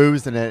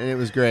booze in it, and it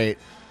was great.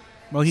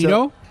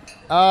 Mojito?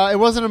 It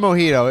wasn't a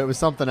mojito; it was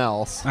something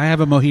else. I have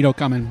a mojito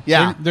coming.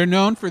 Yeah. They're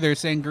known for their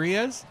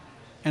sangrias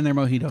and their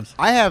mojitos.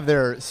 I have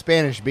their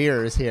Spanish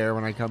beers here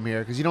when I come here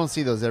because you don't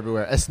see those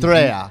everywhere.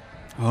 Estrella,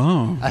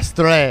 Oh.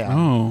 Estrella.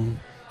 Oh.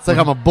 It's like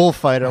I'm a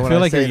bullfighter I when feel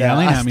I like say you're that.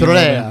 yelling at me. a little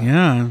Estrella. bit.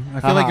 Yeah. I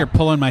feel like Uh-huh. you're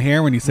pulling my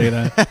hair when you say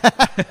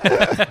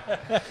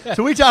that.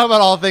 So we talk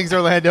about all things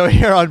Orlando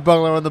here on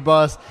Bungalow on the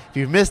Bus. If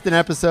you've missed an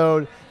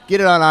episode,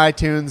 get it on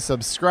iTunes,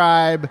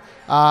 subscribe,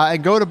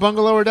 and go to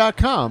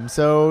bungalower.com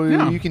so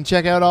Yeah. you can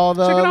check out all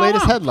the Check it all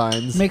latest out.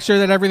 headlines. Make sure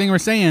that everything we're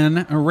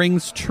saying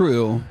rings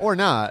true. or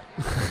not.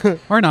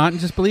 Or not.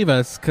 Just believe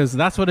us, because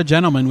that's what a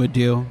gentleman would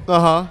do.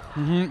 Uh-huh.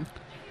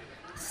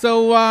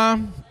 So,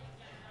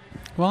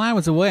 while I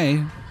was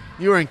away,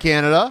 You were in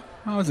Canada.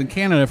 I was in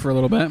Canada for a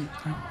little bit.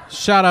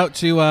 Shout out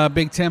to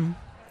Big Tim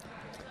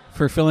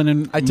for filling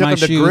in I took my him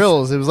to shoes.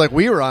 Grills. It was like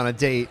we were on a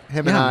date,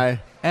 him and Yeah.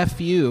 I.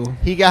 F you.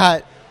 He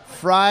got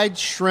fried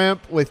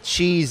shrimp with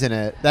cheese in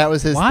it. That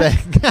was his What?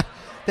 thing.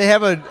 They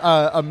have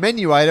a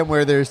menu item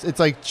where it's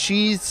like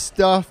cheese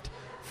stuffed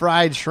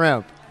fried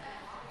shrimp.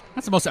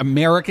 That's the most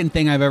American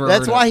thing I've ever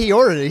That's heard why of. he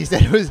ordered it. He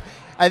said it was.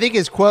 I think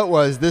his quote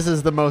was, "This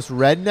is the most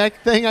redneck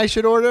thing I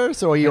should order."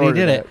 So he And he ordered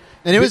did it, it.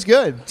 and it was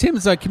good.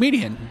 Tim's a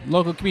comedian,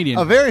 local comedian.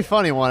 A very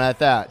funny one at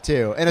that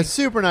too, and a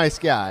super nice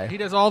guy. He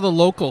does all the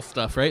local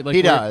stuff, right? Like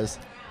He where- does.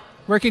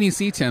 Where can you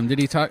see Tim? Did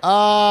he talk?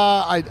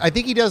 I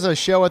think he does a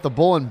show at the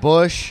Bull and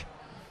Bush,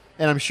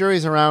 and I'm sure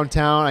he's around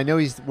town. I know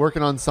he's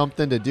working on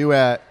something to do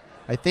at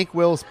I think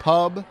Will's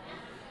Pub.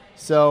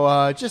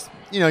 So just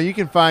you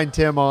can find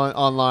Tim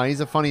online.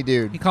 He's a funny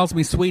dude. He calls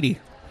me sweetie.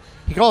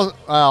 He calls.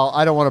 Well,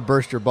 I don't want to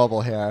burst your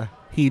bubble here.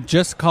 He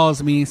just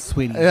calls me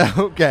sweetie. Yeah,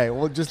 okay,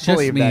 well, just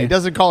believe me. that. He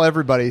doesn't call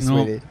everybody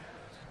No. sweetie.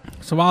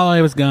 So while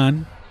I was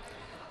gone,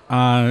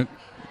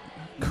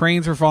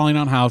 cranes were falling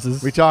on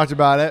houses. We talked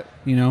about it.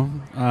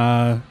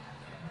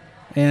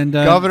 And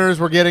Governors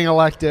were getting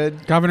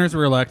elected. governors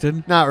were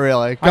elected. Not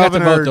really. I got to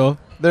vote,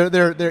 though.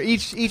 They're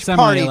each party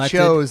Semi-elected.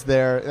 chose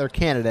their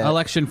candidate.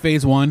 Election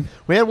phase 1.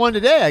 We had one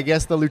today. I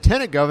guess the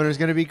lieutenant governor is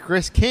going to be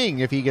Chris King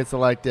if he gets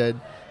elected.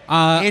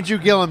 Andrew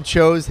Gillum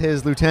chose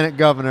his lieutenant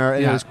governor,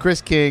 and it Yeah. was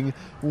Chris King,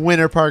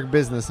 Winter Park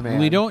businessman.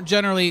 We don't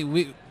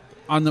generally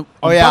on the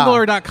Oh, yeah.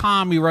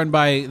 bungalow.com we run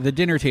by the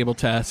dinner table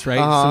test, right?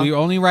 Uh-huh. So we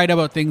only write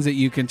about things that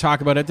you can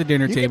talk about at the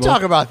dinner You table. can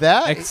talk about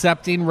that.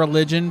 Accepting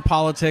religion,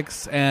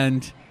 politics,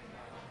 and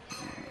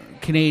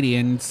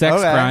Canadian sex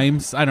Okay.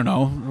 crimes. I don't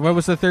know. What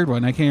was the third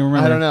one? I can't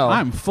remember. I don't know.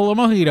 I'm full of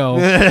mojito.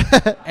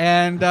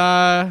 And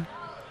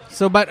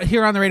but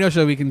here on the radio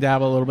show we can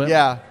dabble a little bit.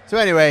 Yeah. So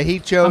anyway, he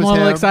chose I'm a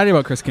little him. excited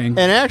about Chris King.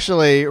 And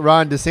actually,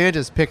 Ron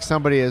DeSantis picked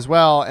somebody as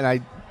well, and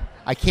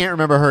I can't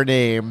remember her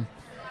name.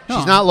 She's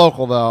Oh. not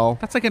local though.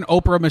 That's like an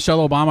Oprah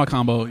Michelle Obama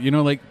combo.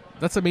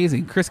 That's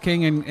amazing. Chris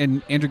King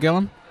and Andrew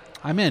Gillum.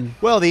 I'm in.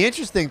 Well, the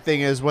interesting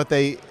thing is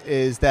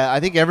that I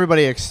think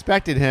everybody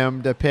expected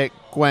him to pick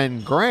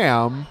Gwen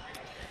Graham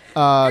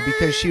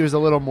because she was a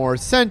little more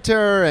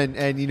center,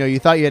 and you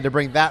thought you had to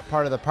bring that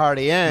part of the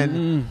party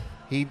in.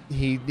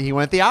 He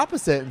went the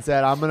opposite and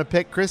said, "I'm going to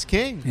pick Chris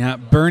King." Yeah,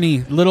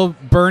 little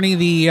Bernie,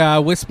 the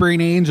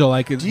whispering angel.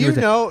 I could. Do you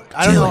know?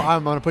 I don't Do know. it.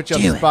 I'm going to put you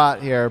on Do the it.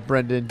 spot here,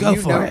 Brendan. Do Go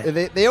you for know,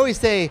 it. They always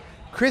say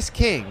Chris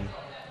King,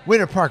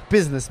 Winter Park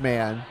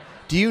businessman.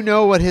 Do you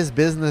know what his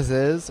business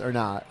is or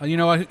not? You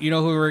know what? You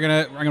know who we're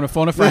gonna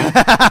phone a friend.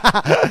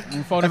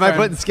 Phone a Am I friend.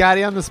 putting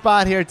Scotty on the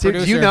spot here too?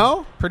 Producer, Do you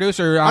know?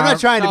 Producer? I'm not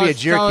trying to be a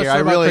jerk here. I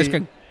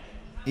really-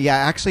 Yeah,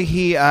 actually,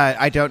 he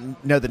I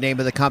don't know the name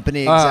of the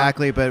company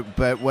exactly,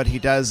 but what he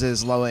does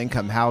is low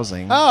income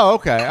housing. Oh,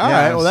 okay. All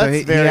Yeah, right. Well, so that's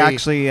he very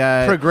actually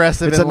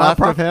progressive it's and a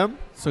left of nonprofit. him.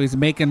 So he's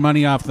making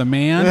money off the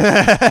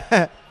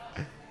man,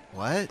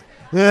 What?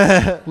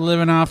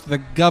 living off the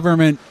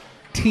government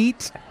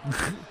teat.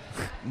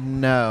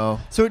 No.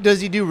 So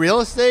does he do real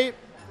estate?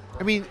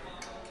 I mean,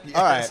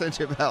 all right. Such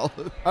a bell.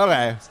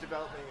 Okay.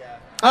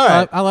 All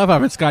right. I love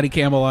having Scotty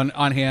Campbell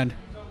on hand.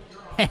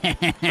 All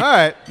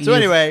right. So Yes.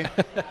 anyway,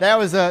 that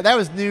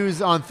was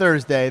news on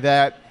Thursday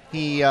that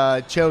he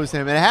chose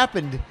him. And it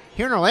happened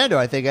here in Orlando,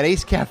 I think, at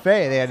Ace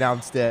Cafe. They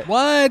announced it.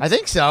 What? I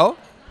think so.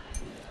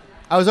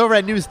 I was over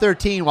at News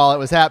 13 while it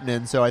was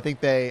happening, so I think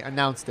they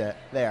announced it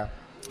there.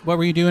 What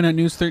were you doing at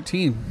News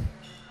 13?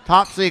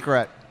 Top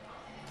secret.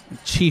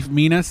 Chief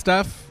Mina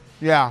stuff?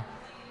 Yeah.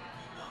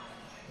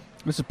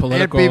 This is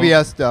political. And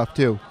PBS stuff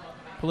too.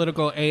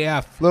 Political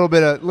AF. Little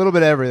bit of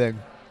everything.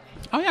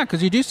 Oh, yeah,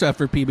 because you do stuff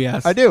for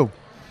PBS. I do.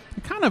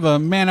 You're kind of a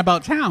man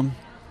about town.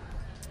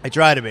 I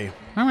try to be.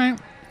 All right.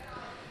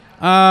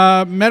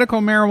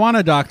 Medical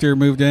marijuana doctor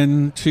moved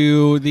in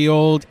to the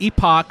old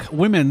Epoch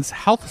Women's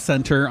Health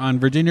Center on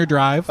Virginia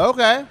Drive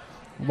Okay.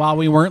 while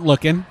we weren't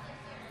looking.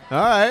 All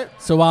right.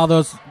 So while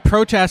those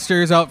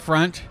protesters out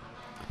front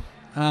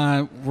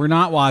were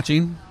not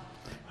watching,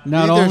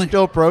 not They're only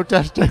still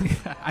protesting.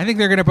 I think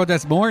they're going to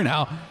protest more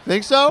now.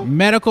 Think so?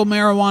 Medical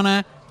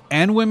marijuana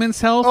and women's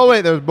health Oh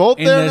wait, there's both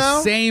in there the now.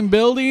 same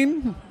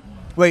building.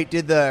 Wait,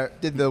 did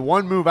the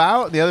one move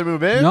out and the other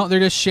move in? No, they're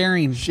just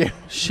sharing.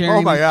 Sharing.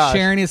 Oh my gosh.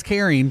 Sharing is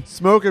caring.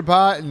 Smoking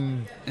pot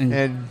and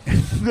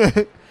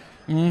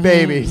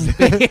babies.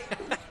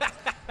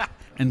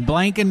 And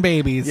blanking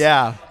babies.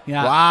 Yeah.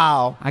 Yeah.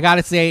 Wow. I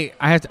gotta say,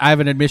 I have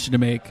an admission to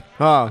make.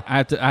 Huh. I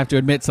have to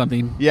admit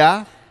something.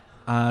 Yeah.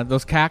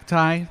 Those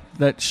cacti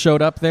that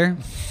showed up there,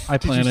 I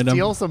Did you planted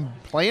steal them. some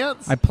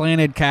plants? I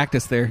planted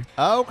cactus there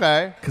Oh,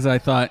 okay. because I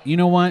thought, you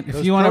know what? If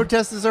Those you want to,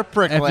 protesters are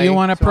prickly. if you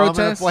wanna so I'm gonna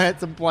protest- plant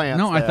some plants.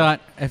 no, I there.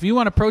 thought if you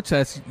want to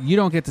protest, you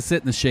don't get to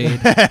sit in the shade.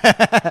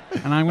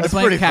 And I'm going to That's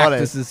plant pretty funny.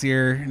 cactuses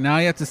here. Now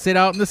you have to sit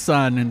out in the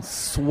sun and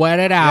sweat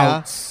it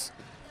out.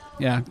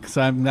 Yeah, because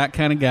I'm that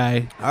kind of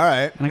guy. All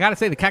right. And I got to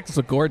say, the cactus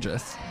look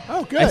gorgeous.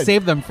 Oh, good. I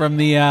saved them from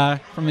the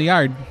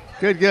yard.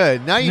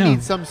 Good. Now you No.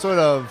 need some sort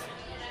of,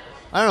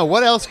 I don't know,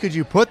 what else could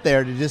you put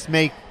there to just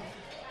make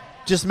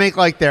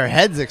like their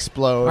heads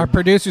explode? Our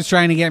producer's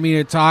trying to get me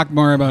to talk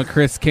more about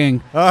Chris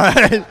King. All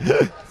right.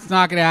 It's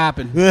not going to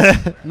happen.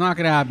 Not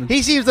going to happen.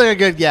 He seems like a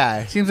good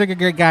guy. Seems like a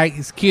great guy.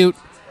 He's cute.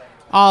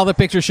 All the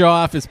pictures show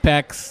off his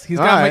pecs. He's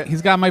All got right.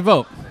 he's got my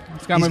vote.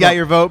 He's my got vote.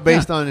 your vote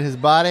based Yeah. on his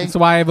body. That's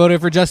why I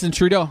voted for Justin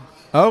Trudeau.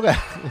 Okay.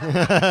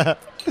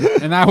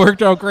 And that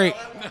worked out great.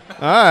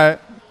 All right.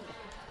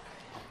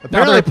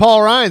 Apparently, they're-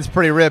 Paul Ryan's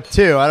pretty ripped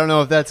too. I don't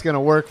know if that's going to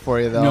work for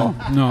you though.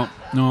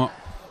 No.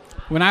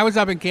 When I was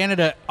up in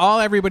Canada, all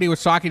everybody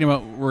was talking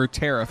about were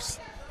tariffs.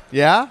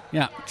 Yeah.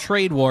 Yeah,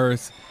 trade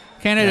wars.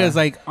 Canada Yeah. is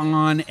like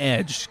on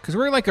edge because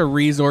we're like a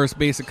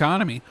resource-based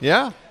economy.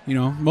 Yeah. You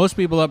know, most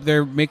people up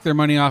there make their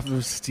money off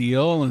of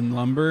steel and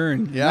lumber,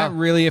 and Yeah. that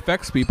really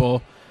affects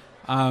people.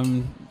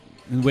 And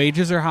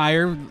wages are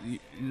higher.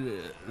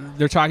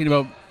 They're talking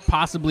about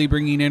possibly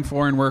bringing in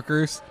foreign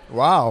workers.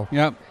 Wow.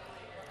 Yep.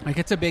 Like,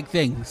 it's a big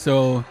thing.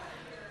 So,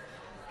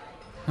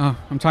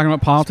 I'm talking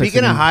about politics.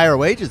 Speaking of again. higher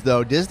wages,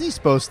 though, Disney's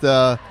supposed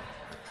to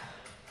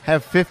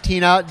have $15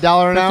 an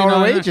hour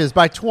 $15 wages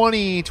by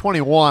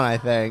 2021, I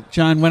think.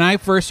 John, when I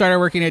first started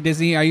working at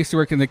Disney, I used to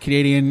work in the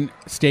Canadian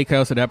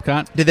Steakhouse at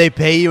Epcot. Did they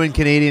pay you in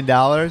Canadian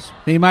dollars?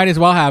 They might as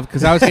well have,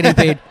 because I was getting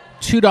paid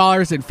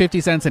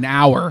 $2.50 an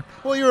hour.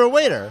 Well, you're a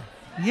waiter.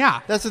 Yeah.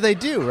 That's what they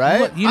do,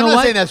 right? Well, you I'm know not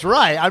what? saying that's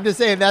right. I'm just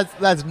saying that's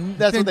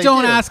what they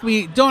don't do. ask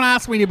me. Don't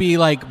ask me to be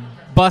like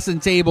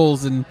bussing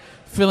tables and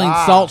filling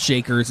salt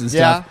shakers and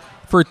Yeah. stuff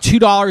for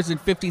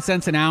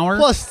 $2.50 an hour.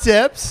 Plus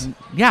tips.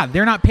 Yeah,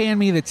 they're not paying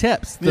me the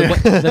tips.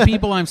 The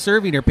people I'm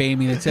serving are paying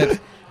me the tips.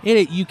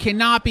 You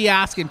cannot be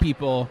asking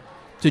people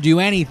to do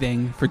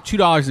anything for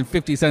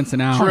 $2.50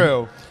 an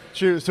hour.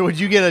 True. So would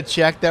you get a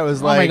check that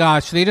was Oh like? my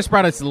gosh, they just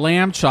brought us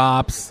lamb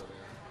chops.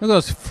 Look at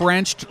those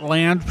French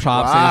lamb chops. they just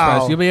brought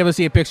us. Wow. You'll be able to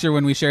see a picture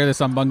when we share this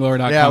on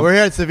bungalow.com. Yeah, we're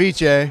here at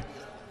Ceviche.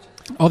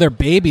 Oh, they're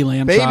baby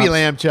lamb chops. Baby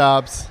lamb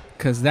chops.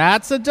 Because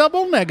that's a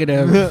double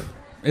negative.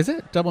 Is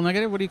it? Double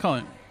negative? What do you call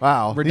it?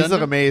 Wow, these Redundant?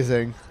 look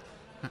amazing.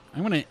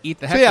 I'm going to eat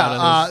the So heck out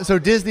yeah, of this. so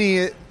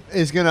Disney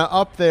is going to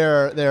up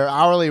their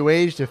hourly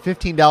wage to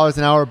 $15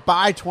 an hour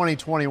by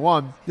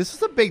 2021. This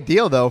is a big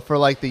deal, though, for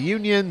like the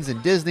unions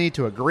and Disney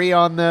to agree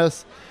on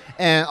this.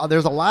 And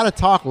there's a lot of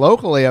talk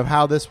locally of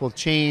how this will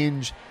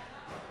change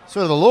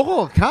sort of the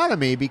local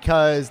economy,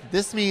 because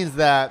this means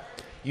that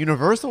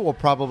Universal will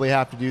probably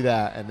have to do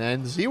that, and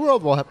then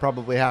SeaWorld will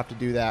probably have to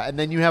do that, and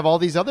then you have all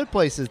these other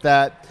places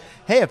that,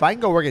 hey, if I can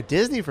go work at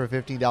Disney for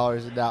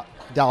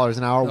 $15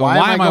 an hour, why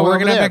am I going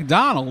working over at there?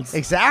 McDonald's?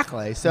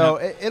 Exactly.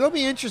 So it'll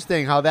be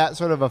interesting how that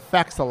sort of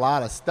affects a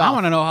lot of stuff. I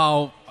want to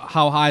know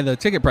how high the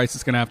ticket price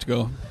is going to have to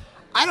go.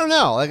 I don't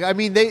know. Like, I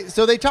mean, they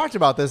talked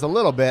about this a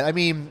little bit. I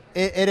mean,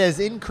 it has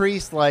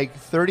increased like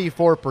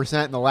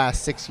 34% in the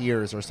last 6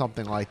 years or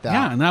something like that.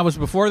 Yeah, and that was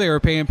before they were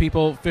paying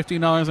people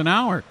 $15 an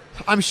hour.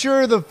 I'm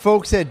sure the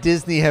folks at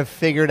Disney have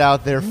figured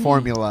out their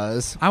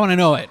formulas. I want to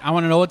know it. I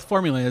want to know what the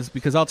formula is,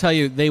 because I'll tell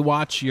you, they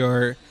watch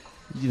your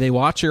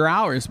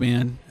hours,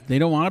 man. They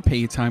don't want to pay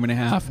you time and a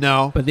half.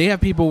 No. But they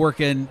have people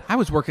working. I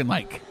was working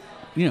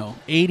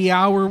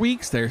 80-hour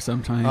weeks there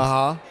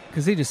sometimes.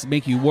 Because they just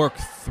make you work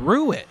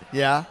through it.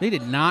 Yeah. They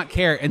did not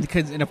care. And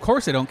of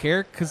course I don't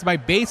care, because my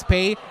base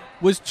pay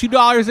was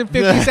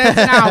 $2.50 an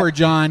hour,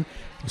 John.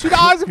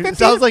 $2.50. It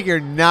sounds like you're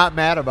not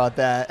mad about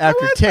that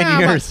after was 10 mad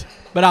about- years.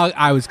 But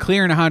I was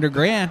clearing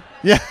 $100,000.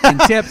 Yeah. in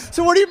tips.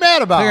 So what are you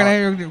mad about?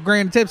 They're going to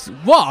grant tips.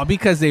 Well,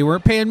 because they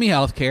weren't paying me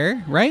health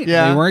care, right?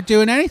 Yeah. They weren't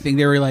doing anything.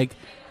 They were like,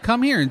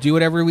 come here and do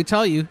whatever we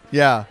tell you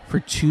Yeah. for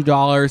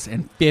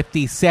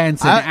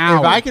 $2.50 an hour.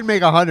 If I could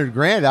make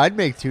 $100,000, I'd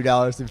make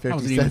I wasn't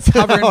even $2.50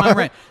 covering my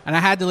rent. And I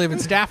had to live in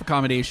staff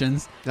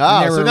accommodations. And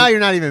Oh, they so were- now you're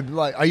not even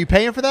like, are you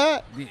paying for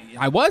that?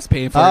 I was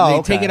paying for Oh, it. They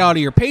okay. take it out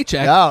of your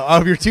paycheck. Oh,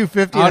 of your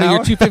 $250 Out an of hour?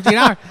 your $2.50 an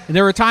hour. And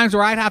there were times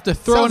where I'd have to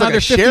throw Sounds another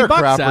like a $50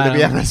 sharecropper, at to be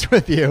them. honest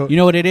with you. You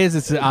know what it is?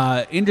 It's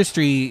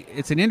industry.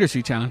 It's an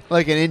industry town.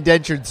 Like an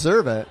indentured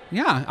servant.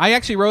 Yeah, I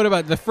actually wrote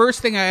about the first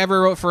thing I ever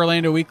wrote for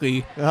Orlando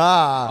Weekly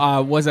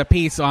was a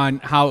piece on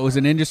how it was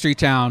an industry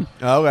town,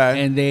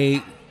 Okay. and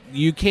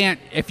you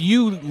can't, if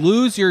you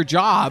lose your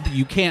job,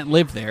 you can't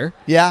live there,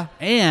 Yeah.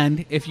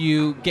 and if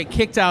you get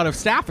kicked out of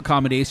staff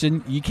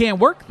accommodation, you can't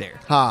work there.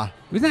 Huh.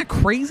 Isn't that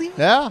crazy?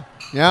 Yeah.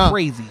 Yeah.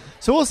 Crazy.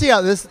 So we'll see how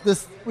this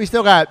we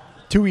still got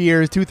 3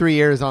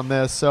 years on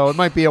this, so it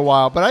might be a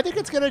while, but I think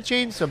it's going to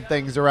change some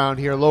things around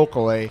here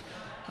locally.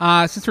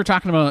 Since we're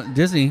talking about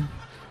Disney,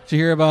 did you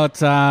hear about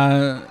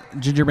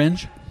Ginger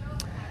Binge?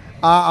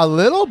 A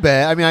little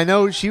bit. I mean, I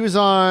know she was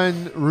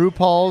on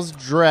RuPaul's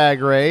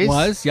Drag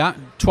Race.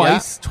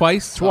 Twice.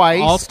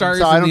 All Stars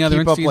So I in the don't other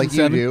keep up season like you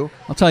 7. do.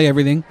 I'll tell you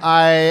everything.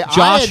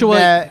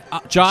 Joshua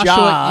Joshua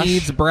Josh.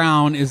 Eads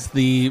Brown is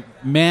the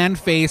man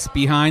face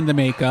behind the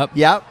makeup.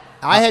 Yep.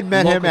 I had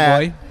met him local at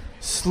boy.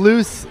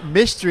 Sleuth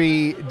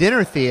Mystery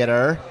Dinner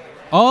Theater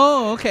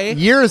Oh, okay.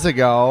 years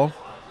ago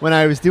when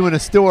I was doing a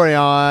story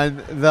on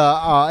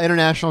the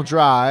International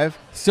Drive.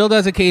 Still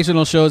does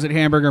occasional shows at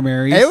Hamburger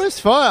Mary's. It was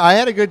fun. I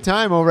had a good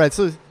time over at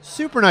Sleuth.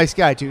 Super nice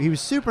guy too. He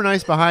was super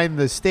nice behind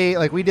the stage.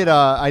 Like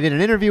I did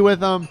an interview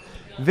with him.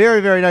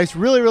 Very, very nice.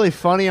 Really, really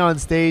funny on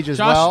stage as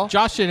well.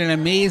 Josh did an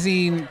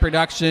amazing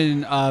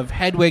production of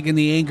Hedwig and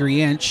the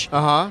Angry Inch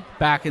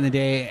back in the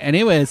day, and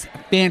it was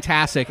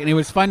fantastic. And it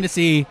was fun to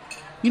see,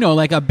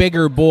 like a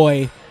bigger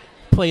boy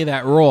play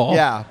that role.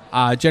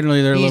 Yeah.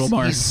 Generally, they're a little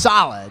more He's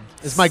solid,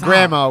 as my Solid.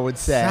 grandma would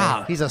say.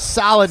 Solid. He's a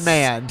solid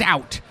man.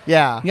 stout.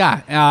 Yeah.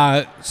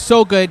 Yeah,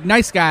 so good.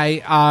 Nice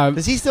guy.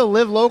 Does he still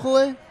live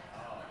locally?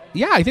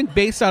 Yeah, I think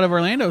based out of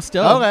Orlando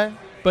still. Okay.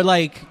 But,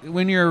 like,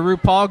 when you're a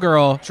RuPaul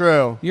girl,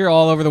 True. you're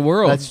all over the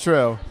world. That's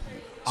true.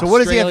 So what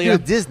does he have to do Australia.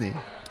 with Disney?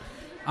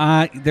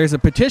 There's a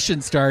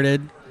petition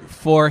started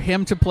for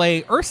him to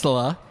play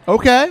Ursula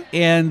Okay.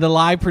 in the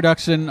live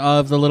production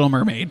of The Little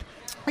Mermaid.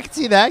 I can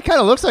see that.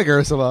 Kind of looks like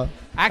Ursula.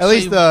 Actually- At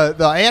least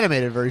the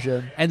animated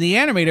version. And the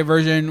animated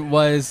version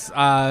was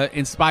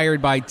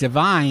inspired by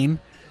Divine,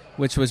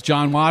 which was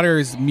John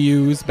Waters'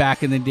 muse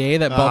back in the day,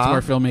 that Baltimore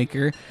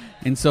filmmaker.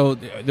 And so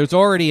there's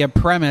already a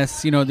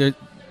premise,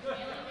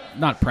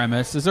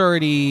 there's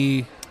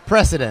already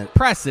Precedent.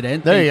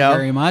 precedent, There thank you go.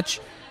 very much,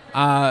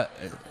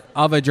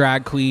 of a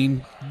drag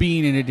queen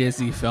being in a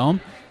Disney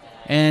film.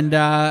 And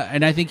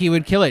I think he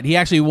would kill it. He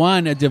actually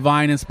won a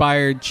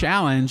Divine-inspired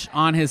challenge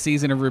on his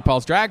season of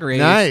RuPaul's Drag Race.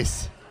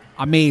 Nice.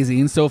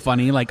 Amazing, so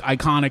funny, like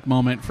iconic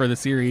moment for the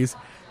series.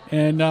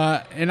 And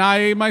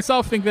I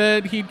myself think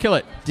that he'd kill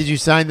it. Did you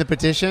sign the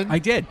petition? I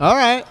did. All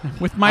right.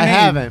 With my I name.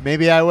 haven't.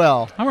 Maybe I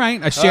will. All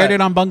right. I shared right.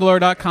 it on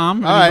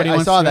bungalow.com. All right.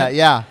 I saw that.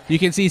 Yeah. You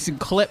can see some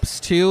clips,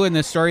 too, in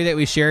the story that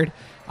we shared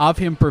of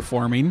him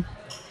performing.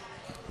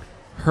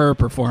 Her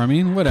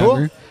performing.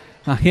 Whatever.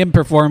 Him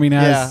performing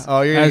as Yeah.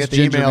 Oh, you're going to as get the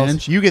Ginger emails.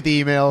 Minch. You get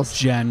the emails.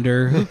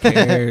 Gender. Who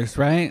cares,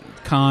 right?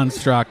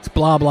 Construct.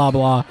 Blah, blah,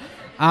 blah.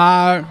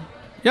 Yeah,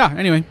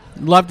 anyway.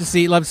 Love to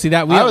see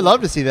that. I would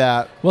love to see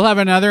that. We'll have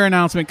another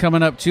announcement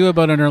coming up, too,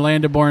 about an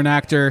Orlando-born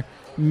actor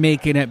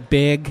making it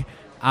big,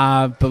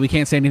 but we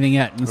can't say anything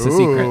yet. It's a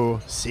secret.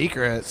 Ooh,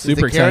 secret.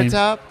 Super Is it Carrot exciting.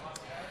 Top?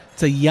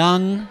 It's a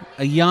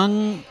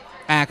young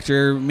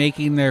actor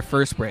making their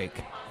first break,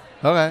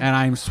 Okay. and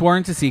I'm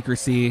sworn to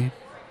secrecy.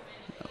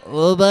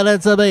 Oh, but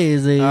it's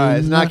amazing. All right.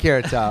 It's not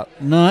Carrot Top.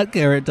 Not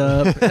Carrot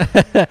Top.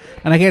 And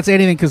I can't say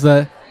anything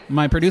because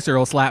my producer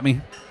will slap me.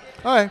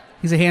 All right.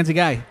 He's a handsy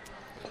guy.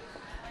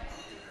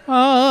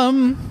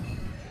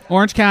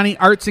 Orange County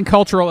Arts and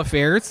Cultural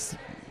Affairs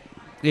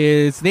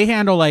they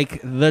handle like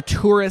the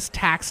tourist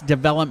tax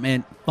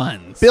development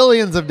funds.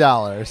 Billions of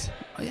dollars.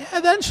 Yeah,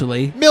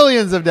 eventually.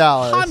 Millions of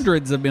dollars.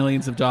 Hundreds of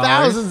millions of dollars.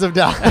 Thousands of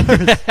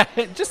dollars.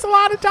 Just a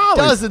lot of dollars.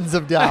 Dozens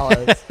of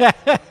dollars.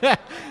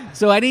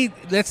 So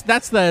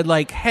that's the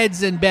like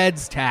heads and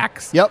beds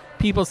tax. Yep.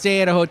 People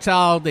stay at a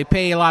hotel, they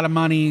pay a lot of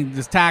money,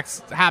 this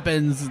tax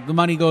happens, the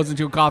money goes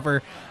into a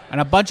coffer,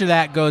 and a bunch of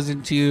that goes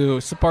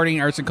into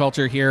supporting arts and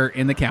culture here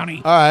in the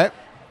county. All right.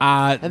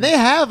 And And they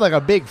have like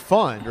a big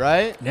fund,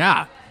 right?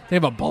 yeah, they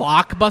have a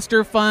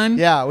blockbuster fund.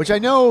 Yeah, which I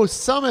know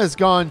some has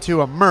gone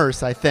to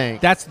Immerse, I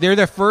think. They're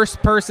the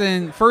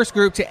first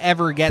group to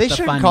ever get They the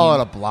shouldn't funding. call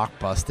it a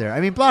blockbuster. I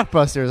mean,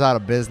 Blockbuster is out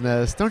of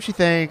business, don't you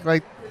think?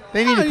 Like,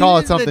 they need to call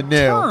it something the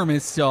new. term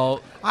is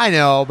still I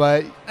know,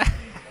 but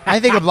I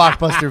think a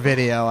Blockbuster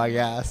video, I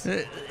guess.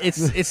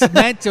 it's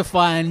meant to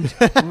fund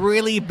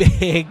really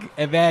big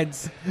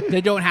events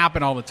that don't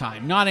happen all the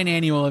time. Not an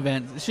annual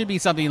event. It should be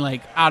something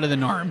like out of the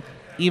norm,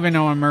 even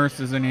though Immerse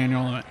is an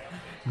annual event.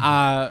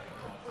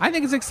 I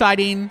think it's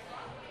exciting.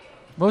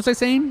 What was I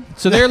saying?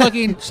 So they're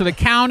looking. So the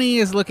county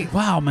is looking.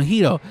 Wow,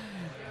 mojito.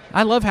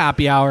 I love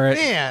happy hour.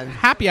 Man.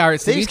 Happy hour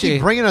at They just keep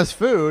Ceviche. bringing us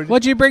food.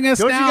 What'd you bring us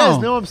Don't now? you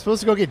guys know I'm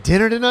supposed to go get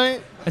dinner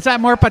tonight? Is that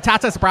more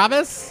patatas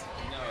bravas?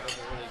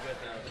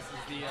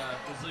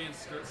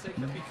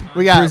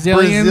 We got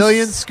Brazilians.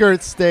 Brazilian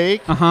skirt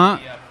steak. Uh huh.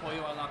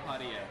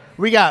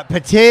 We got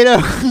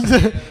potatoes.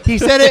 He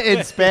said it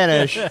in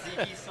Spanish.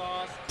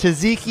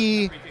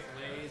 Tzatziki,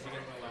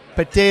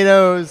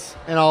 potatoes,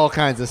 and all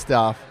kinds of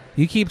stuff.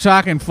 You keep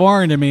talking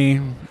foreign to me,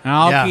 and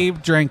I'll Yeah.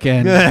 keep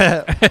drinking.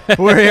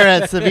 We're here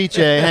at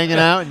Ceviche hanging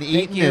out and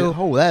eating. you. And,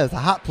 oh, that is a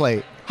hot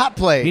plate. Hot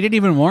plate. He didn't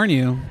even warn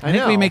you. I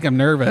think we know. make him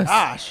nervous.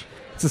 Gosh.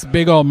 It's this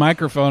big old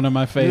microphone in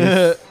my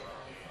face.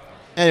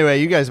 Anyway,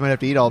 you guys might have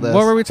to eat all this.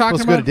 What were we talking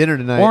Supposed about? to go to dinner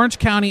tonight. Orange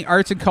County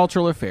Arts and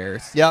Cultural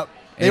Affairs. Yep.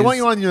 They is- want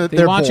you on They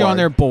their want board. you on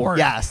their board.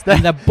 Yes.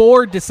 And the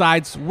board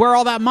decides where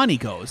all that money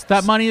goes.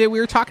 That money that we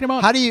were talking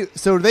about. How do you?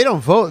 So they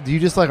don't vote. Do you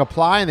just like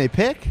apply and they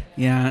pick?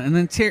 Yeah, and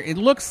then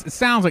it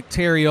sounds like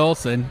Terry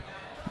Olson,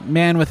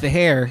 man with the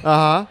hair,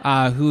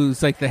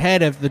 who's like the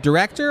head of the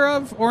director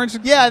of Orange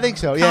Yeah, I think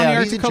so. County Yeah,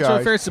 Arts he's and in Cultural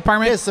charge. Affairs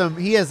Department.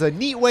 He has a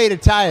neat way to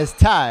tie his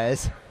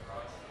ties.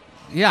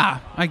 Yeah,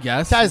 I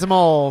guess. Ties them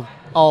all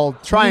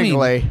What do you mean?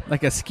 triangulate.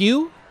 Like a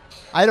skew?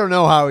 I don't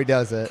know how he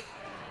does it.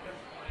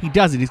 He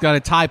does it. He's got a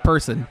tie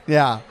person.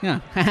 Yeah.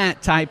 Yeah,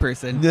 tie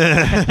person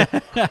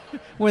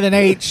with an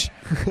H.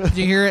 Did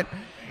you hear it?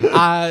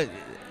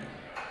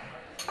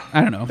 I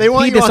don't know. They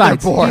want he you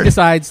decides. on their board. He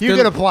decides. You They're-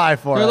 can apply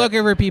for They're it.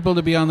 looking for people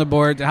to be on the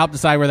board to help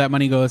decide where that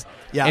money goes.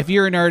 Yeah. If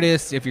you're an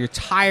artist, if you're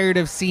tired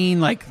of seeing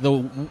like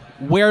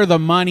where the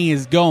money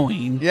is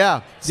going,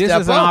 Yeah. this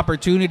Step is an up.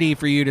 opportunity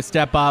for you to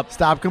step up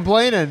Stop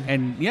complaining.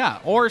 and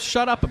or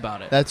shut up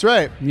about it. That's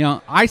right. You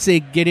know, I say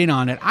get in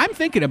on it. I'm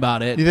thinking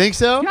about it. You think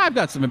so? Yeah, I've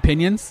got some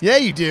opinions. Yeah,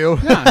 you do.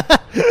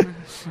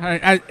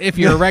 Yeah. If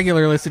you're a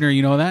regular listener,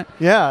 you know that.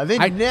 Yeah, they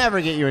I- never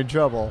get you in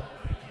trouble.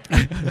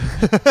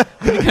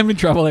 I'm in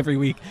trouble every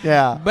week.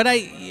 Yeah. But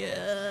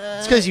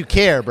It's because you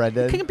care,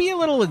 Brendan. can be a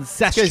little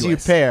incestuous. Because you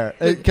care.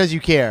 Because you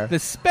care. The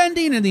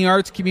spending in the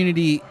arts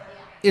community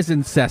is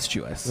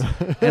incestuous,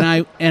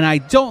 and I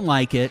don't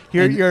like it.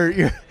 And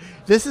You're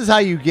this is how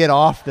you get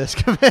off this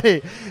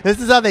committee. This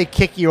is how they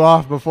kick you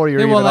off before you're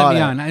they even won't let on me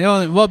it. on. I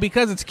don't. Well,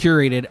 because it's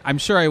curated, I'm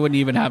sure I wouldn't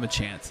even have a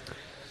chance.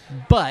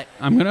 But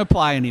I'm going to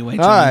apply anyway.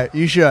 All John, right,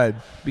 you should.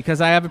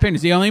 because I have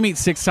opinions. You only meet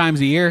 6 times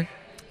a year.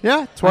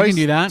 Yeah, twice. I can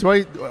do that.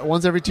 Twice,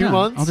 once every 2 Yeah,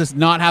 months. I'll just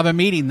not have a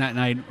meeting that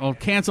night. I'll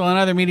cancel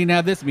another meeting to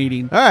have this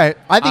meeting. All right,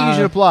 I think you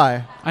should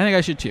apply. I think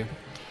I should too.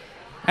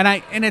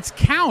 And it's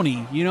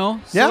county, you know.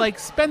 So Yeah. like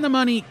spend the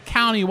money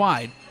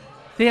county-wide.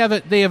 They have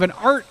an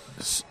art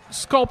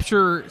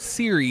sculpture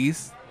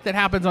series that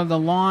happens on the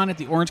lawn at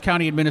the Orange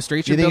County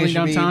Administration You think it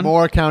Building should downtown. be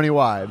more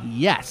countywide?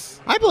 Yes.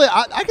 I believe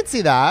I could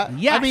see that.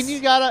 Yes.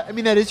 I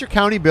mean, that is your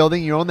county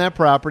building. You own that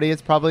property.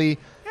 It's probably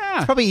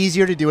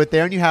easier to do it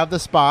there, and you have the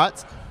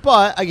spots.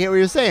 But I get what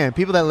you're saying.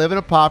 People that live in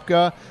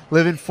Apopka,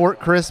 live in Fort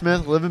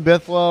Christmas, live in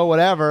Bithlo,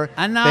 whatever,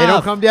 Enough. they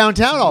don't come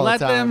downtown all Let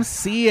the time. them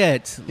see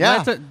it.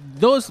 Yeah.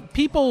 Those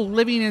people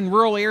living in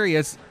rural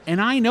areas, and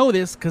I know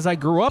this because I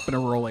grew up in a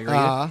rural area,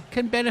 Uh-huh.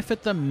 can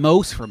benefit the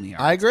most from the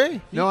arts. I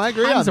agree. No, I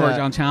agree on Tons of our that.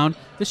 downtown.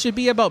 This should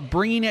be about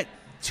bringing it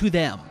to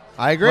them.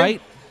 I agree.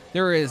 Right?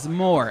 There is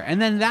more. And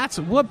then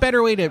what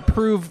better way to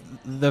prove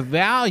the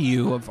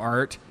value of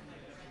art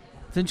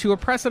than to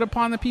impress it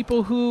upon the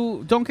people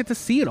who don't get to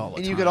see it all the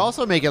And time. you could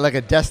also make it like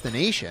a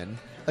destination.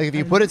 Like if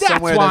you put it That's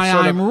somewhere why that's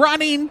sort I'm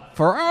running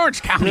for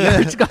Orange County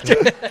Arts Culture.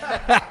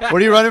 What are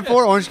you running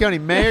for? Orange County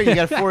Mayor? You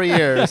got 4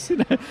 years.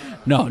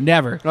 No,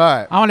 never. All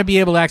right. I want to be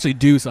able to actually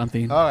do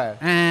something. All right.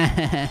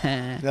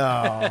 That's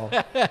No.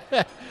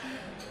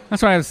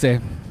 what I have to say.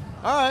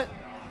 All right.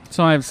 That's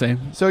all I have to say.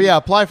 So yeah,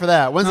 apply for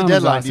that. When's the I'm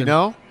deadline? Do you exhausted.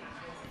 know?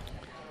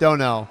 Don't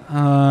know.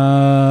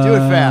 Do Do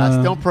it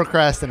fast. Don't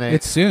procrastinate.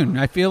 It's soon.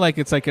 I feel like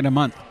it's like in a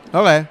month.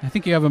 Okay. I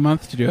think you have a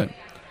month to do it.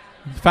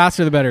 The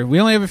faster the better. We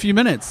only have a few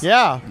minutes.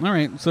 Yeah. All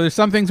right. So there's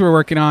some things we're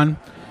working on.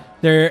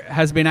 There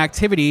has been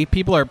activity.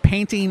 People are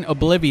painting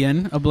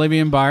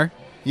Oblivion Bar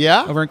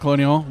Yeah. over in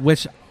Colonial,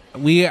 which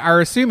we are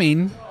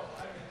assuming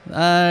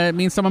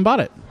means someone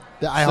bought it.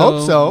 I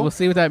hope so. We'll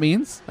see what that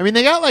means. I mean,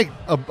 they got like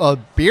a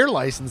beer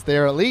license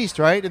there at least,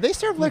 right? Did they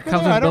serve liquor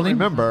Comes there? with I don't building.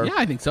 remember. Yeah,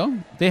 I think so.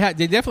 They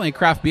definitely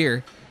craft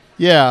beer.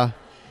 Yeah.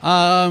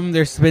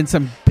 There's been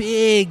some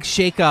big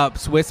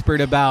shakeups whispered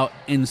about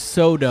in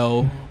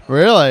Sodo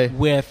Really?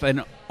 with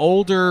an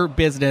older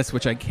business,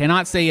 which I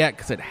cannot say yet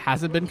because it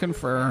hasn't been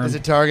confirmed. Is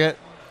it Target?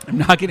 I'm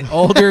not getting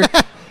older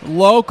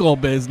local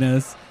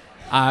business,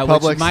 which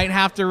Publix. might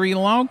have to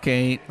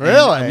relocate.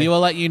 Really? And we will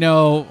let you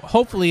know,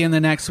 hopefully in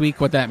the next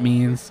week, what that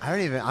means.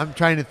 I'm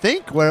trying to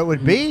think what it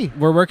would be.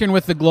 We're working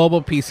with the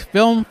Global Peace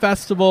Film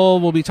Festival.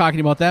 We'll be talking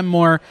about them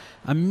more.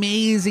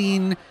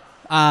 Amazing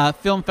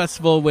film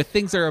festival with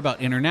things that are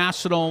about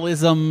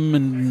internationalism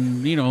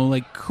and,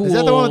 like cool. Is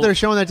that the one where they're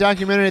showing that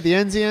documentary at the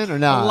Enzian or A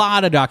not?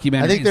 lot of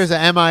documentaries. I think there's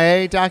a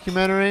MIA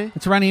documentary.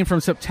 It's running from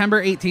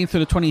September 18th to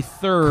the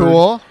 23rd.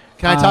 Cool.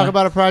 Can I talk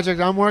about a project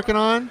I'm working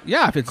on?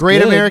 Yeah, if it's Great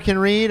good. American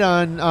Read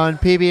on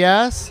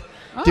PBS.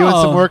 doing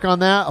some Oh. work on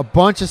that. A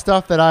bunch of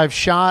stuff that I've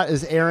shot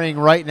is airing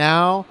right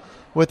now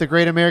with the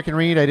Great American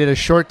Read. I did a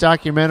short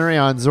documentary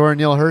on Zora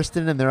Neale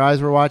Hurston and Their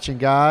Eyes Were Watching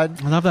God.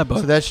 I love that book.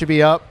 So that should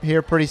be up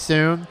here pretty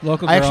soon.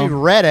 Local I girl. actually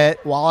read it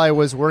while I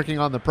was working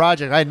on the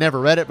project. I had never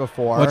read it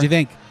before. What'd you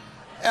think?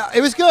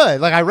 It was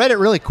good. Like, I read it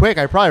really quick.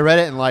 I probably read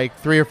it in like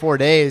 3 or 4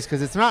 days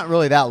because it's not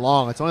really that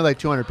long. It's only like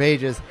 200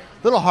 pages.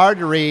 A little hard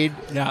to read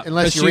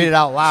unless 'cause you read it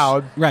out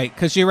loud. Right,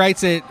 because she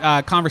writes it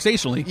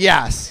conversationally.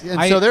 Yes.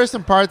 And so there's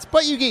some parts,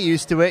 but you get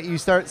used to it. You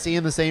start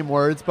seeing the same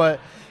words. But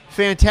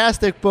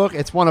fantastic book.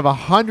 It's one of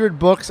 100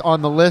 books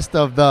on the list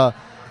of the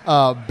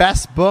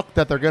best book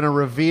that they're going to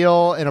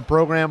reveal in a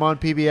program on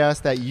PBS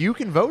that you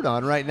can vote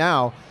on right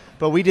now.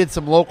 But we did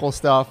some local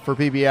stuff for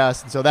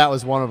PBS, and so that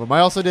was one of them.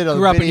 I also did a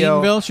Grew up in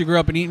video. Eatonville. She grew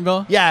up in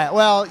Eatonville. Yeah,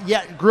 well,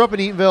 grew up in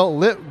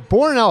Eatonville,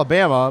 born in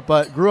Alabama,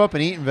 but grew up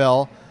in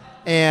Eatonville,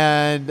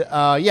 and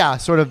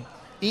sort of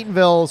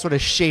Eatonville sort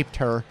of shaped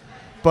her.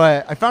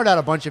 But I found out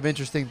a bunch of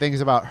interesting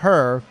things about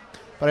her.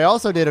 But I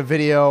also did a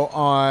video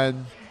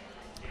on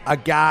a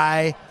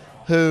guy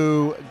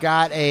who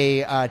got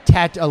a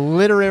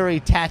literary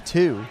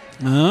tattoo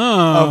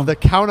of the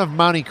Count of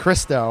Monte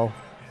Cristo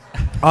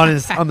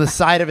on the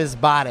side of his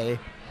body.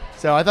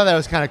 So I thought that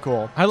was kind of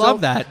cool. I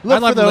love that. Look I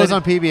love for those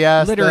on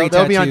PBS. literary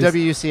They'll be on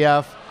tattoos.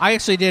 WUCF. I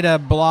actually did a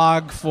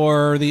blog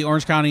for the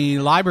Orange County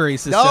Library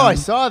System. Oh, I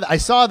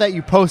saw that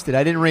you posted.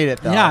 I didn't read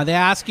it though. Yeah, they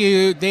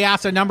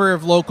asked a number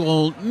of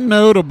local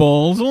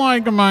notables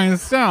like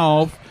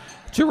myself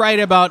to write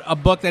about a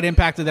book that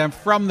impacted them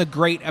from the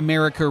Great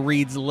America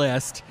Reads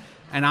list,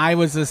 and I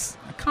was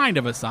kind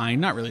of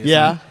assigned, not really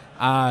assigned,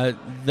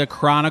 The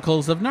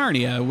Chronicles of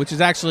Narnia, which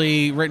is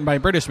actually written by a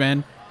British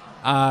man.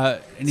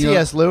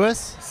 C.S.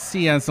 Lewis.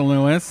 C.S.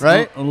 Lewis.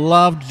 Right?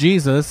 Loved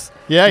Jesus.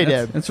 Yeah, he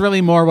did. It's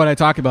really more what I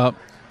talk about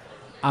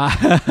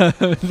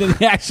than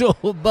the actual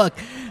book,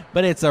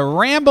 but it's a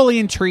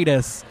rambling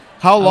treatise.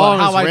 How long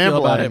about is how I feel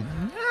about it?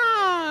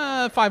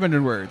 rambling?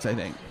 500 words, I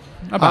think.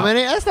 How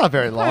many? That's not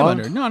very long.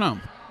 500. No.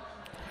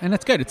 And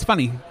it's good. It's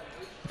funny.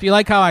 If you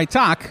like how I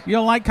talk,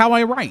 you'll like how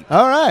I write.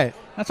 All right.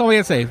 That's all we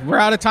have to say. We're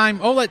out of time.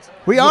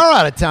 We are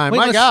out of time.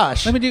 My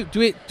gosh. Let me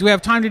do we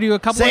have time to do a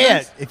couple Say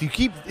of things? it.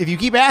 If you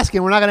keep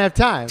asking, we're not going to have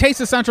time.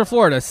 Taste of Central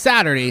Florida,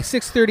 Saturday,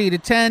 6:30 to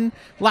 10.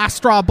 Last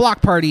Straw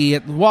Block Party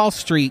at Wall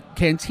Street.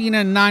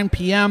 Cantina, 9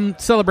 p.m.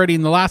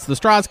 Celebrating the last of the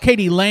straws.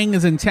 Katie Lang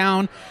is in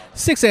town.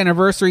 6th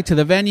anniversary to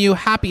the venue.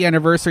 Happy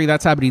anniversary.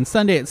 That's happening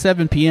Sunday at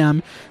 7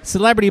 p.m.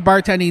 Celebrity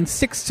bartending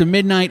 6 to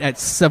midnight at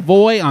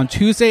Savoy on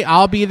Tuesday.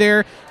 I'll be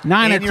there.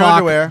 9 In your o'clock.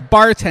 underwear.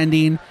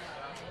 Bartending.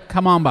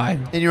 Come on by.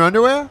 In your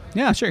underwear?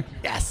 Yeah, sure.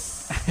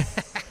 Yes.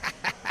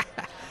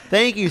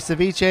 Thank you,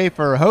 Ceviche,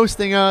 for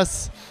hosting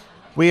us.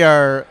 We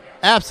are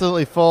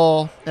absolutely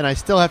full, and I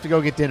still have to go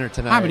get dinner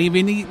tonight. I haven't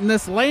even eaten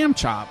this lamb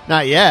chop.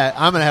 Not yet.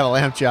 I'm going to have a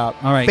lamb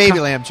chop. All right. Baby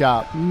lamb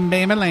chop.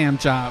 Baby lamb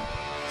chop.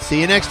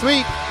 See you next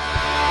week.